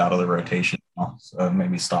gets moved out of the rotation now. So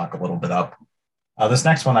maybe stock a little bit up. This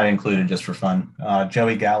next one I included just for fun.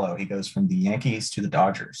 Joey Gallo, he goes from the Yankees to the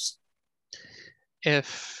Dodgers.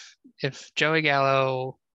 If Joey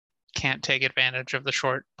Gallo can't take advantage of the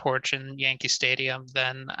short porch in Yankee Stadium,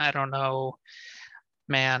 then I don't know,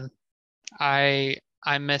 man. I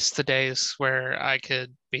miss the days where I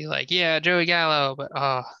could be like, yeah, Joey Gallo, but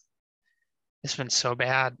oh, it's been so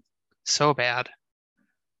bad, so bad.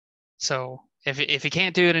 So if you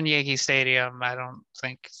can't do it in Yankee Stadium, I don't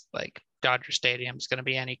think like Dodger Stadium is going to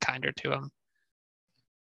be any kinder to him.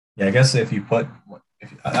 Yeah, I guess if you put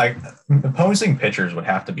if opposing pitchers would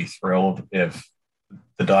have to be thrilled if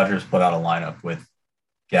the Dodgers put out a lineup with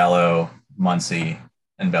Gallo, Muncy,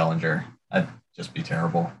 and Bellinger. I'd just be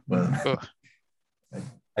terrible. But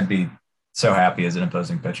I'd be so happy as an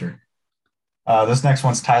opposing pitcher. This next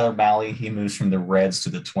one's Tyler Mahle. He moves from the Reds to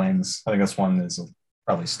the Twins. I think this one is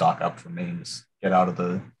probably stock up for me. Just get out of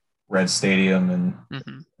the Red Stadium and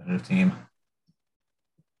mm-hmm. team.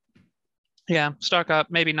 Yeah, stock up.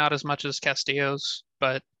 Maybe not as much as Castillo's,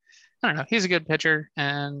 but I don't know. He's a good pitcher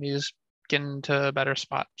and he's getting to a better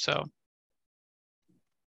spot. So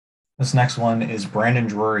this next one is Brandon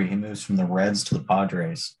Drury. He moves from the Reds to the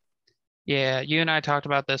Padres. Yeah, you and I talked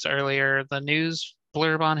about this earlier. The news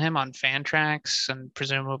blurb on him on Fantrax and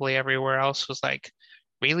presumably everywhere else was like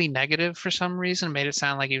really negative for some reason. Made it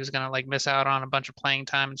sound like he was gonna like miss out on a bunch of playing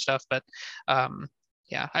time and stuff. But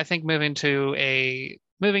yeah, I think moving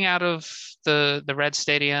out of the Red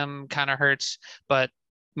Stadium kind of hurts, but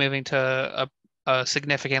moving to a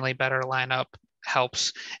significantly better lineup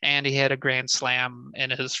helps. And he had a grand slam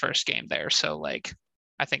in his first game there, so like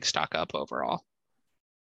I think stock up overall.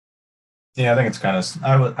 Yeah, I think it's kind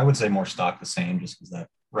of I would say more stock the same just because that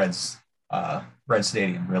Red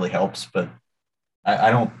Stadium really helps, but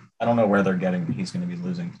I don't know where they're getting he's going to be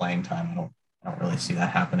losing playing time. I don't really see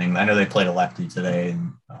that happening. I know they played a lefty today,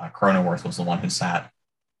 and Cronenworth was the one who sat.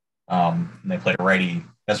 And they played a righty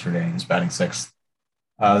yesterday, and he's batting sixth.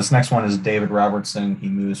 This next one is David Robertson. He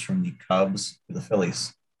moves from the Cubs to the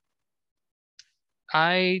Phillies.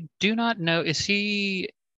 I do not know. Is he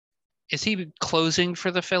closing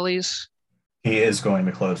for the Phillies? He is going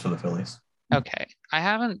to close for the Phillies. Okay. I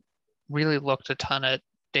haven't really looked a ton at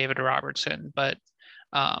David Robertson, but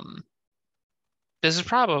um, this is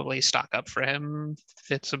probably stock up for him.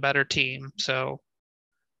 It's a better team, so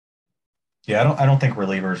Yeah, I don't think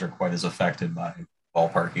relievers are quite as affected by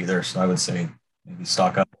ballpark either. So I would say maybe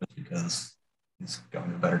stock up just because he's going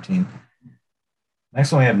to a better team.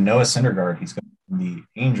 Next one we have Noah Syndergaard. He's going from the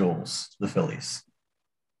Angels to the Phillies.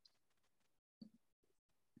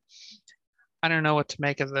 I don't know what to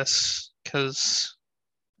make of this because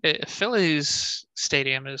Phillies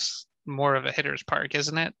Stadium is more of a hitter's park,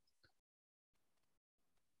 isn't it?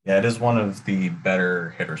 Yeah, it is one of the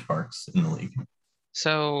better hitters parks in the league.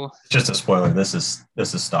 So Just a spoiler, this is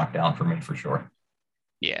stock down for me for sure.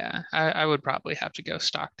 yeah, I would probably have to go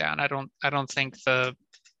stock down. I don't think the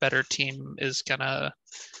better team is gonna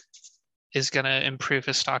improve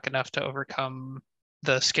his stock enough to overcome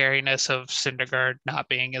the scariness of Syndergaard not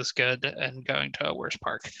being as good and going to a worse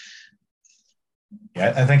park.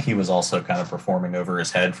 Yeah, I think he was also kind of performing over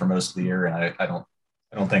his head for most of the year, and I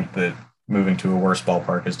don't think that moving to a worse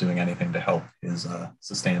ballpark is doing anything to help his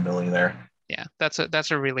sustainability there. Yeah, that's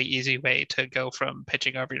a really easy way to go from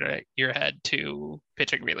pitching over your head to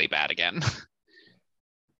pitching really bad again.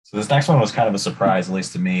 So this next one was kind of a surprise, at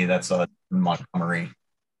least to me. That's Montgomery.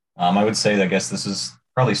 I would say, I guess this is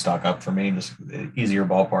probably stock up for me, just easier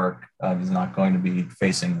ballpark. He's not going to be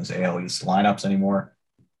facing those AL East lineups anymore.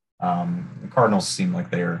 The Cardinals seem like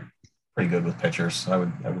they're pretty good with pitchers,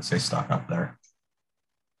 so I would say stock up there.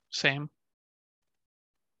 Same.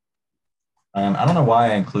 I don't know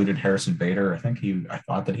why I included Harrison Bader. I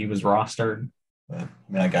thought that he was rostered, but I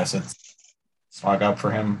mean, I guess it's stock up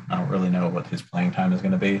for him. I don't really know what his playing time is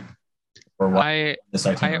going to be or what I this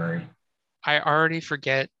I itinerary. I already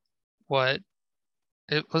forget what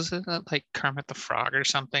it was. It like Kermit the Frog or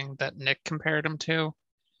something that Nick compared him to.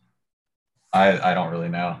 I don't really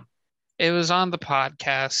know. It was on the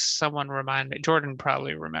podcast. Someone remind me. Jordan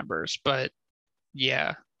probably remembers, but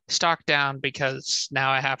yeah, stock down because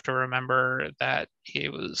now I have to remember that he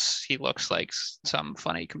looks like some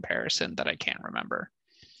funny comparison that I can't remember.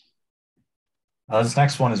 This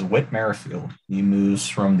next one is Whit Merrifield. He moves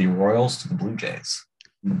from the Royals to the Blue Jays.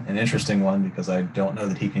 An interesting one because I don't know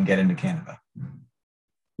that he can get into Canada.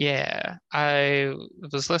 Yeah, I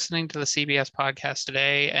was listening to the CBS podcast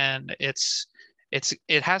today, and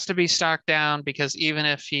it has to be stock down because even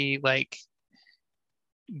if he like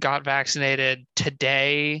got vaccinated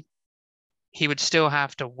today, he would still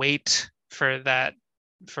have to wait for that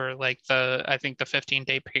for like the I think the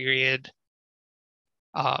 15-day period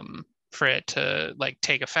for it to like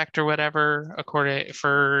take effect or whatever according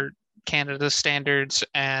for Canada's standards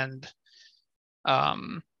and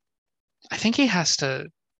um I think he has to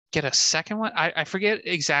get a second one. I forget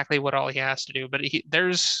exactly what all he has to do, but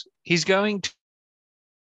he's going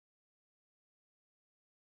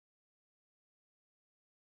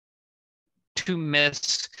to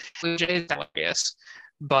miss Blue Jays, I guess.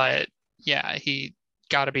 But yeah, he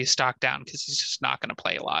got to be stocked down because he's just not going to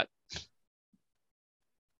play a lot.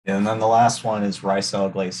 And then the last one is Raisel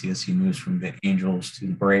Iglesias. He moves from the Angels to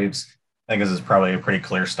the Braves. I think this is probably a pretty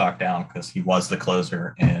clear stock down because he was the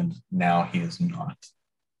closer and now he is not.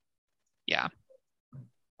 Yeah.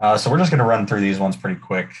 So we're just going to run through these ones pretty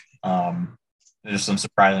quick. There's some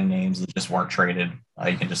surprising names that just weren't traded.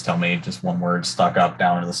 You can just tell me just one word, stuck up,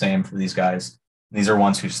 down, or the same for these guys. These are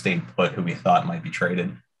ones who stayed put, who we thought might be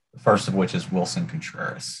traded. The first of which is Wilson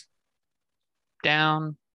Contreras.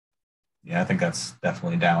 Down. Yeah, I think that's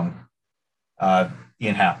definitely down.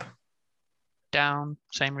 Ian Happ. Down.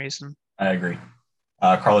 Same reason. I agree.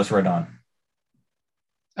 Carlos Rodon.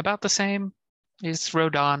 About the same. He's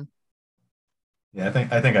Rodon. Yeah, I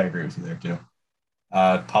think I agree with you there too.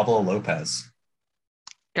 Pablo Lopez.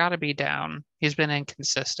 Gotta be down. He's been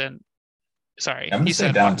inconsistent. Sorry, I'm going he to say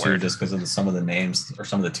said down one too, word. just because of some of the names or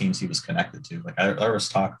some of the teams he was connected to. Like there was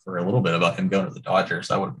talk for a little bit about him going to the Dodgers.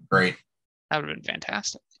 That would have been great. That would have been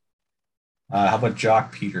fantastic. How about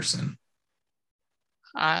Jock Peterson?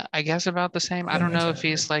 I guess about the same. I Yeah, don't that's know I if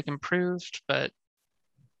agree. he's like improved, but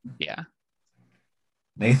yeah.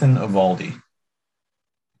 Nathan Evaldi.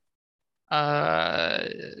 Uh,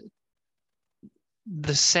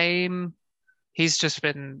 the same. He's just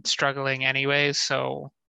been struggling anyways,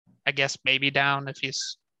 so I guess maybe down if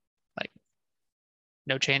he's like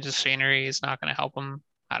no change of scenery is not going to help him.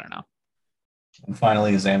 I don't know. And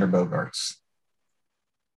finally, Xander Bogarts.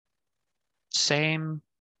 Same.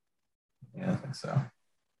 Yeah, I think so.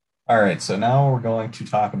 All right, so now we're going to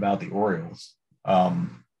talk about the Orioles.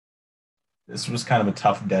 Um, this was kind of a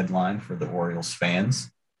tough deadline for the Orioles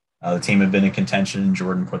fans. The team had been in contention.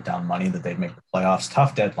 Jordan put down money that they'd make the playoffs.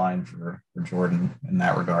 Tough deadline for Jordan in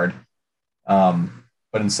that regard.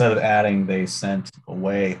 But instead of adding, they sent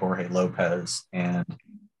away Jorge Lopez and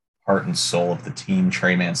heart and soul of the team,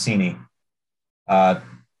 Trey Mancini. I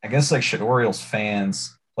guess like should Orioles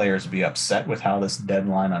fans, players be upset with how this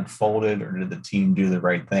deadline unfolded, or did the team do the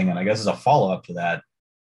right thing? And I guess as a follow up to that,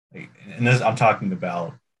 and this, I'm talking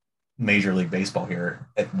about Major League Baseball here.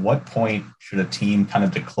 At what point should a team kind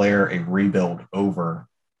of declare a rebuild over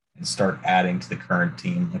and start adding to the current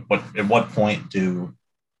team? At what point do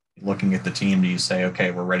looking at the team do you say,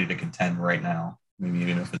 okay, we're ready to contend right now? Maybe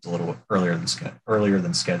even if it's a little earlier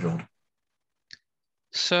than scheduled.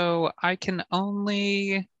 So I can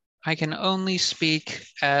only speak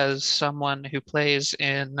as someone who plays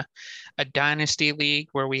in a dynasty league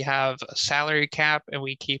where we have a salary cap and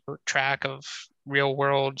we keep track of real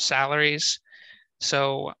world salaries.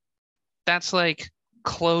 So that's like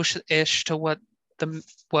close-ish to what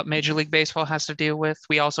Major League Baseball has to deal with.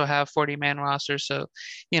 We also have 40-man rosters, so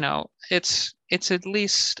it's at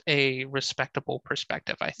least a respectable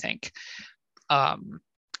perspective, I think. Um,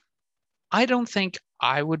 I don't think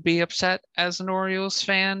I would be upset as an Orioles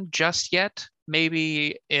fan just yet.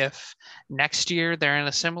 Maybe if next year they're in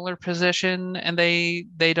a similar position and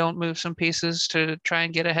they don't move some pieces to try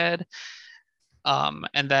and get ahead.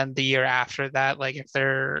 And then the year after that, like if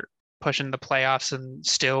they're pushing the playoffs and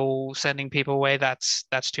still sending people away, that's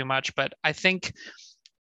too much. But I think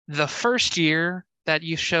the first year that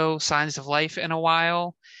you show signs of life in a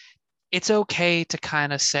while, it's okay to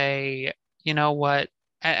kind of say, you know what?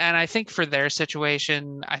 And I think for their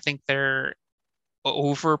situation, I think they're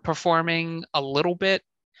overperforming a little bit.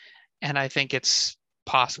 And I think it's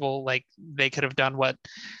possible, like they could have done what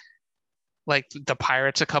like the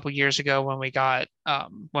Pirates a couple years ago when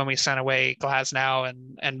we sent away Glasnow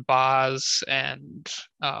and Boz and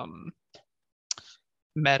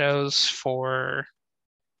Meadows for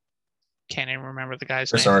can't even remember the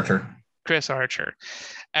guy's Chris name. Archer. Chris Archer.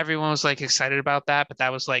 Everyone was like excited about that, but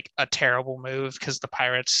that was like a terrible move because the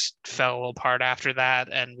Pirates fell apart after that,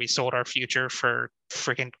 and we sold our future for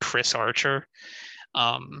freaking Chris Archer.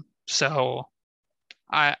 So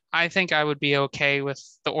I think I would be okay with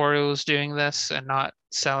the Orioles doing this and not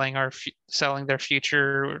selling their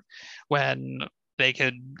future when they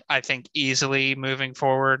could, I think, easily moving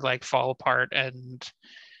forward like fall apart and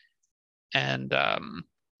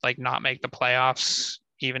like not make the playoffs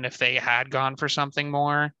even if they had gone for something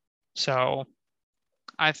more. So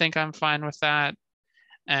I think I'm fine with that.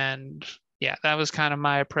 And yeah, that was kind of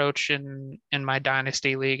my approach in my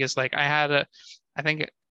dynasty league is like I think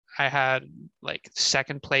I had like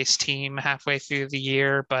second place team halfway through the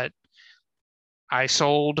year, but I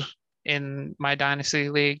sold in my dynasty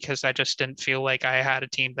league because I just didn't feel like I had a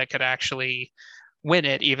team that could actually win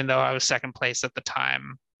it, even though I was second place at the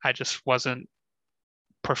time. I just wasn't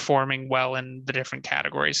performing well in the different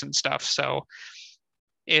categories and stuff. So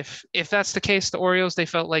if that's the case, the Orioles they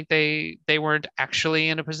felt like they weren't actually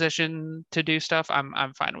in a position to do stuff.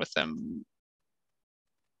 I'm fine with them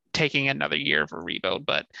taking another year of a rebuild,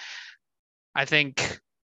 but I think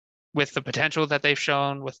with the potential that they've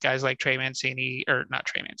shown with guys like Trey Mancini or not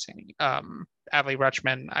Trey Mancini, Adley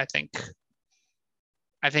Rutschman, I think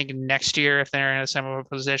next year if they're in a similar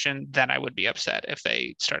position, then I would be upset if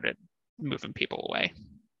they started moving people away.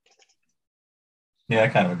 Yeah, I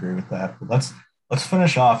kind of agree with that. But let's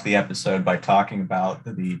finish off the episode by talking about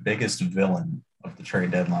the biggest villain of the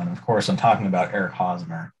trade deadline. Of course, I'm talking about Eric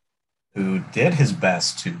Hosmer, who did his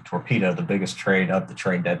best to torpedo the biggest trade of the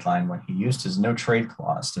trade deadline when he used his no trade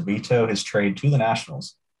clause to veto his trade to the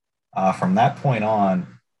Nationals. From that point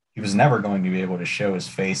on, he was never going to be able to show his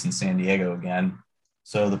face in San Diego again.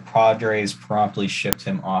 So the Padres promptly shipped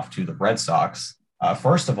him off to the Red Sox.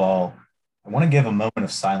 First of all, I want to give a moment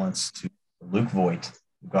of silence to Luke Voigt,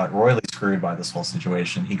 who got royally screwed by this whole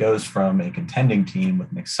situation. He goes from a contending team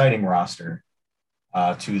with an exciting roster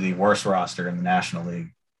to the worst roster in the National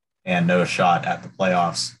League and no shot at the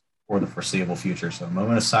playoffs for the foreseeable future. So a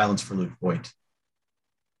moment of silence for Luke Voigt.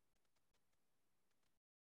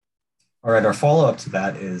 All right, our follow-up to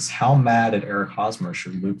that is how mad at Eric Hosmer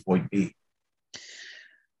should Luke Voigt be?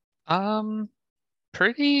 Um,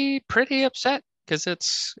 pretty upset because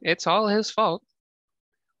it's all his fault.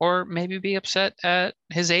 Or maybe be upset at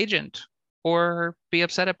his agent, or be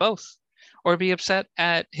upset at both, or be upset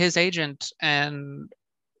at his agent and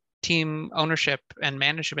team ownership and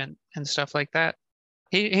management and stuff like that.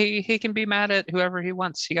 He can be mad at whoever he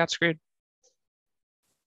wants. He got screwed.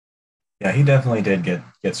 Yeah, he definitely did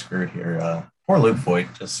get screwed here. Poor Luke Voigt,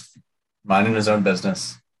 just minding his own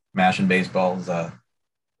business, mashing baseballs,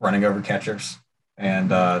 running over catchers,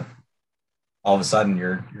 and all of a sudden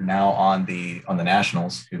you're now on the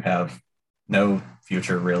Nationals, who have no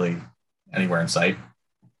future really anywhere in sight.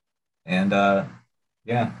 And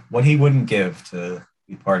yeah, what he wouldn't give to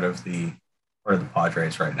be part of the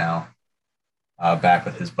Padres right now, back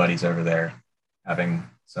with his buddies over there, having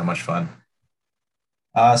so much fun.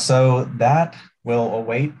 So that will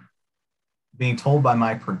await being told by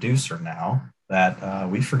my producer now that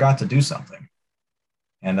we forgot to do something.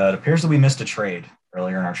 And it appears that we missed a trade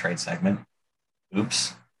earlier in our trade segment.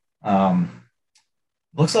 Oops. Um,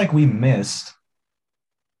 Looks like we missed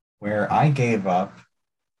where I gave up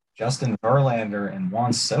Justin Verlander and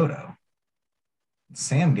Juan Soto.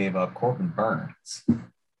 Sam gave up Corbin Burns.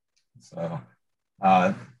 So,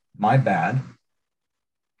 uh, my bad.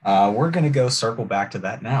 We're going to go circle back to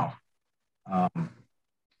that now. Um,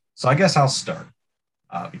 so I guess I'll start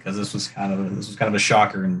because this was kind of a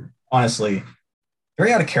shocker and honestly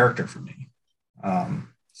very out of character for me.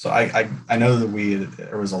 So I know that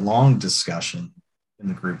there was a long discussion in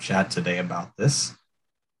the group chat today about this.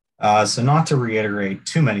 So not to reiterate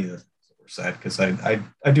too many of the things that were said, because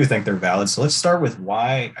I do think they're valid. So let's start with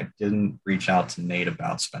why I didn't reach out to Nate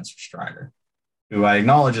about Spencer Strider, who I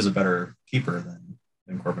acknowledge is a better keeper than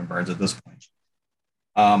Corbin Burns at this point.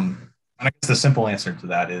 And I guess the simple answer to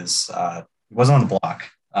that is he wasn't on the block.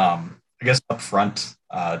 I guess up front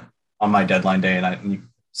on my deadline day, and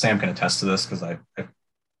Sam can attest to this because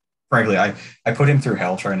frankly, I put him through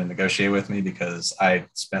hell trying to negotiate with me because I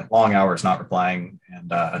spent long hours not replying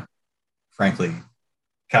and frankly,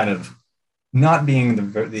 kind of not being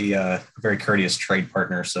the very courteous trade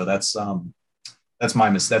partner. So that's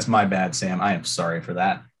my bad, Sam. I am sorry for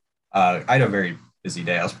that. I had a very busy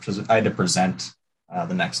day. I had to present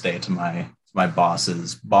the next day to my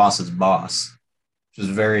boss's boss, which was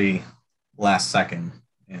very last second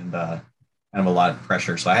and kind of a lot of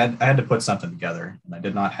pressure. So I had to put something together, and I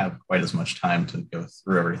did not have quite as much time to go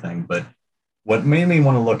through everything. But what made me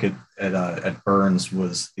want to look at Burns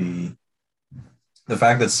was the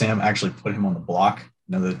fact that Sam actually put him on the block. I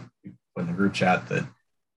know that we put in the group chat that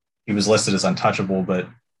he was listed as untouchable, but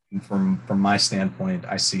from my standpoint,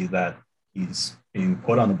 I see that he's being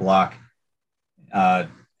put on the block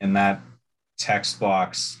in that text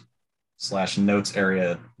box / notes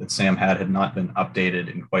area that Sam had not been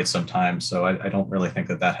updated in quite some time. So I don't really think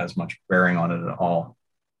that has much bearing on it at all.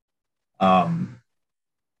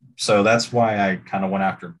 So that's why I kind of went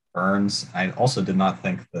after Burns. I also did not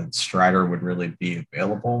think that Strider would really be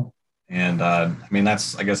available. And I mean, I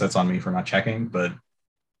guess that's on me for not checking, but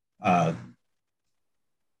uh,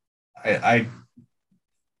 I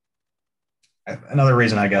another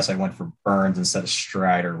reason I guess I went for Burns instead of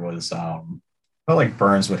Strider was I felt like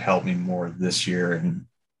Burns would help me more this year and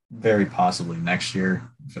very possibly next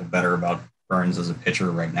year. I feel better about Burns as a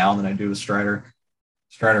pitcher right now than I do with Strider.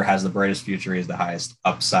 Strider has the brightest future. He has the highest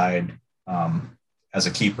upside as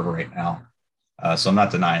a keeper right now. So I'm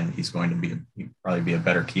not denying that he'd probably be a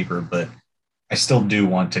better keeper, but I still do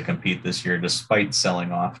want to compete this year, despite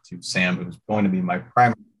selling off to Sam, who's going to be my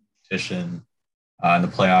primary competition in the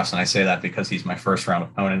playoffs. And I say that because he's my first round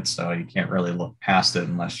opponent, so you can't really look past it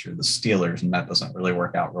unless you're the Steelers, and that doesn't really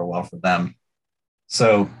work out real well for them.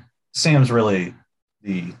 So Sam's really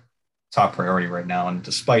the top priority right now. And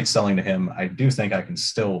despite selling to him, I do think I can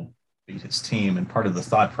still beat his team. And part of the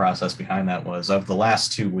thought process behind that was of the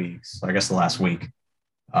last 2 weeks, I guess the last week,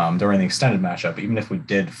 during the extended matchup, even if we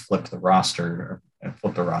did flip the roster,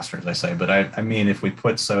 as I say, but I mean, if we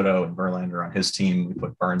put Soto and Verlander on his team, we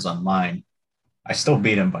put Burns on mine, I still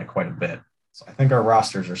beat him by quite a bit. So I think our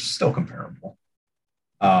rosters are still comparable.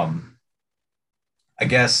 I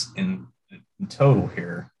guess in total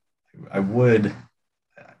here, I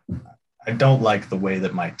don't like the way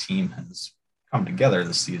that my team has come together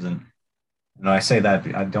this season. And I say that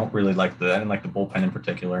I didn't like the bullpen in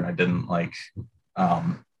particular, and I didn't like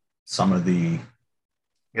some of I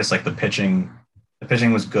guess like the pitching. The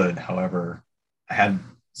pitching was good. However,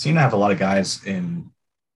 seemed to have a lot of guys in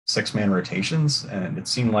 6-man rotations, and it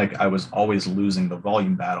seemed like I was always losing the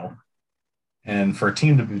volume battle. And for a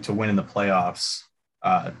team to win in the playoffs,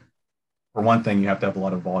 for one thing, you have to have a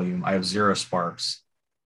lot of volume. I have 0 sparks.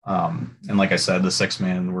 And like I said, the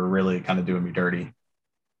 6-man were really kind of doing me dirty.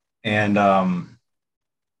 And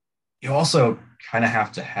you also kind of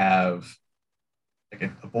have to have like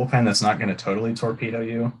a bullpen that's not going to totally torpedo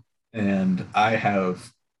you. And I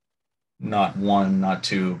have not one, not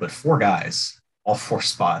two, but 4 guys, all 4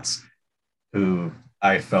 spots, who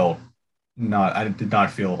I did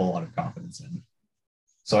not feel a whole lot of confidence in.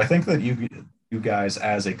 So I think that you guys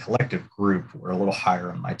as a collective group were a little higher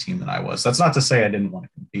on my team than I was. That's not to say I didn't want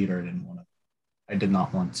to compete or I did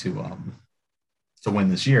not want to to win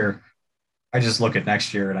this year. I just look at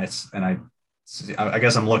next year and I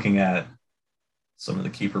guess I'm looking at some of the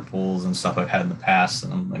keeper pools and stuff I've had in the past,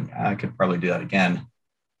 and I'm like, I could probably do that again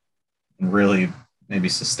and really maybe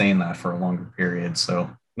sustain that for a longer period. So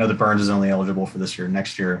I know that Burns is only eligible for this year.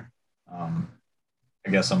 Next year, um,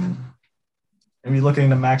 I guess I'm maybe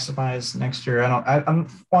looking to maximize next year. I'm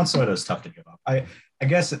Juan Soto is tough to give up. I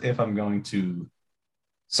guess if I'm going to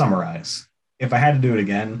summarize, if I had to do it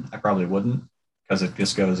again, I probably wouldn't because it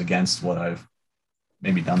just goes against what I've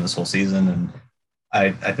maybe done this whole season. And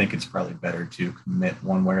I think it's probably better to commit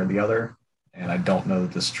one way or the other. And I don't know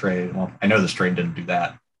that this trade, well, I know this trade didn't do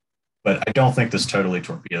that, but I don't think this totally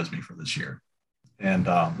torpedoes me for this year. And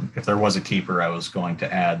if there was a keeper I was going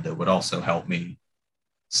to add that would also help me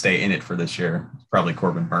stay in it for this year, probably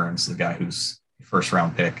Corbin Burns, the guy who's first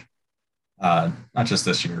round pick, not just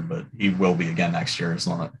this year, but he will be again next year as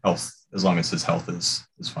long as his health is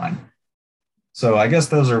fine. So I guess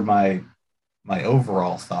those are my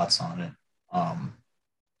overall thoughts on it.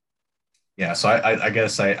 Yeah, so I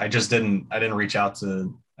guess I just didn't reach out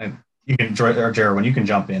to. You can or Jared, when you can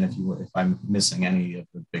jump in if I'm missing any of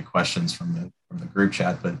the big questions from the group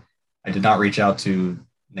chat, but I did not reach out to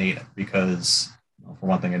Nate because, well, for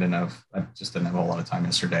one thing, I just didn't have a whole lot of time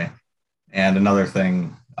yesterday, and another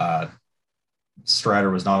thing, Strider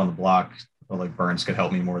was not on the block. I felt like Burns could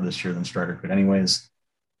help me more this year than Strider could, anyways.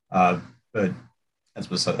 But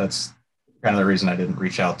that's kind of the reason I didn't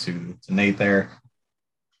reach out to Nate there.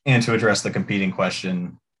 And to address the competing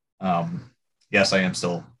question, yes, I was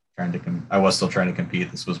still trying to compete.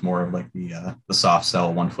 This was more of like the soft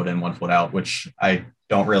sell, 1 foot in, 1 foot out, which I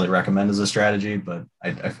don't really recommend as a strategy, but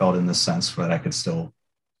I felt in this sense that I could still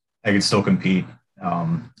compete,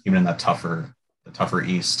 even in the tougher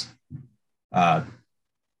East, and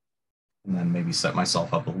then maybe set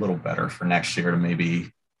myself up a little better for next year to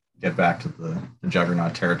maybe get back to the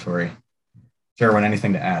juggernaut territory. Jerwin,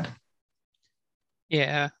 anything to add?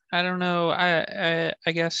 Yeah, I don't know. I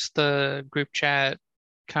guess the group chat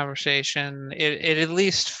conversation, it at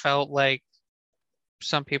least felt like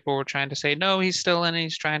some people were trying to say, no, he's still in it,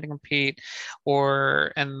 he's trying to compete,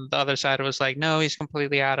 and the other side was like, no, he's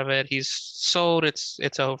completely out of it, he's sold, it's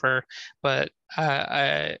over. But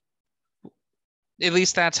at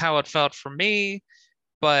least that's how it felt for me.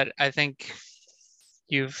 But I think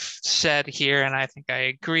you've said here, and I think I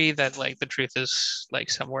agree that like the truth is like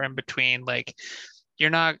somewhere in between. Like you're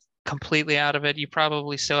not completely out of it. You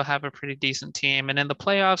probably still have a pretty decent team. And in the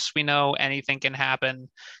playoffs, we know anything can happen.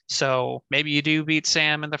 So maybe you do beat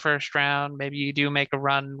Sam in the first round. Maybe you do make a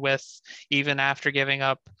run with even after giving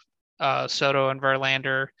up Soto and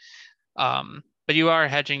Verlander. But you are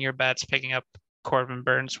hedging your bets, picking up Corbin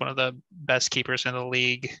Burns, one of the best keepers in the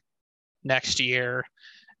league next year,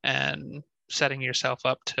 and setting yourself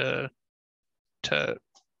up to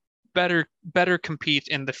better compete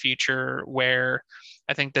in the future, where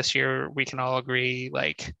I think this year we can all agree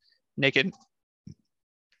like Nick and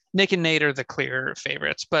Nate are the clear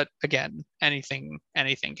favorites, but again, anything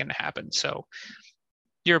can happen. So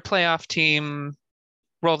you're a playoff team,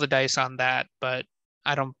 roll the dice on that, but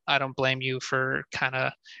I don't blame you for kind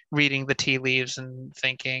of reading the tea leaves and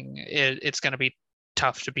thinking it's going to be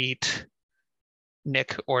tough to beat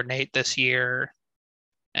Nick or Nate this year,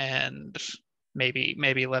 and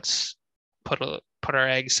maybe let's put our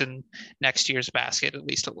eggs in next year's basket at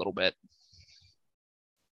least a little bit.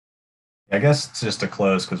 I guess just to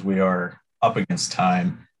close, because we are up against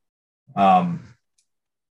time. Um,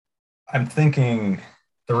 I'm thinking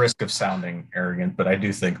the risk of sounding arrogant, but I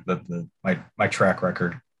do think that my track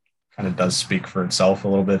record kind of does speak for itself a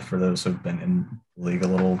little bit for those who've been in the league a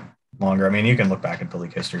little longer. I mean, you can look back at the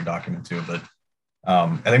league history document too, but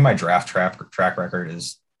I think my draft track record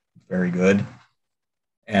is very good.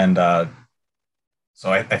 And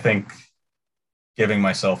so I think giving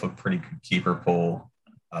myself a pretty good keeper pool,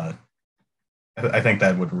 I think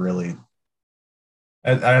that would really,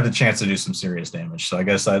 I have the chance to do some serious damage. So I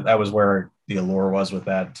guess that was where the allure was with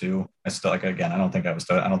that too. I still, like, again, I don't think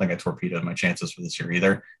I torpedoed my chances for this year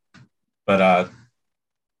either. But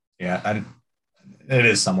yeah, it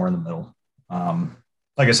is somewhere in the middle.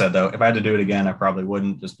 Like I said, though, if I had to do it again, I probably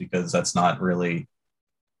wouldn't, just because that's not really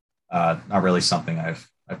something I've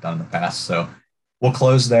done in the past. So we'll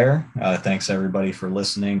close there. Thanks everybody for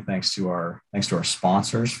listening. Thanks to our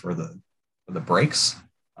sponsors for the breaks.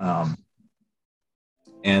 And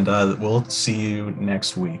we'll see you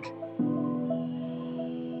next week.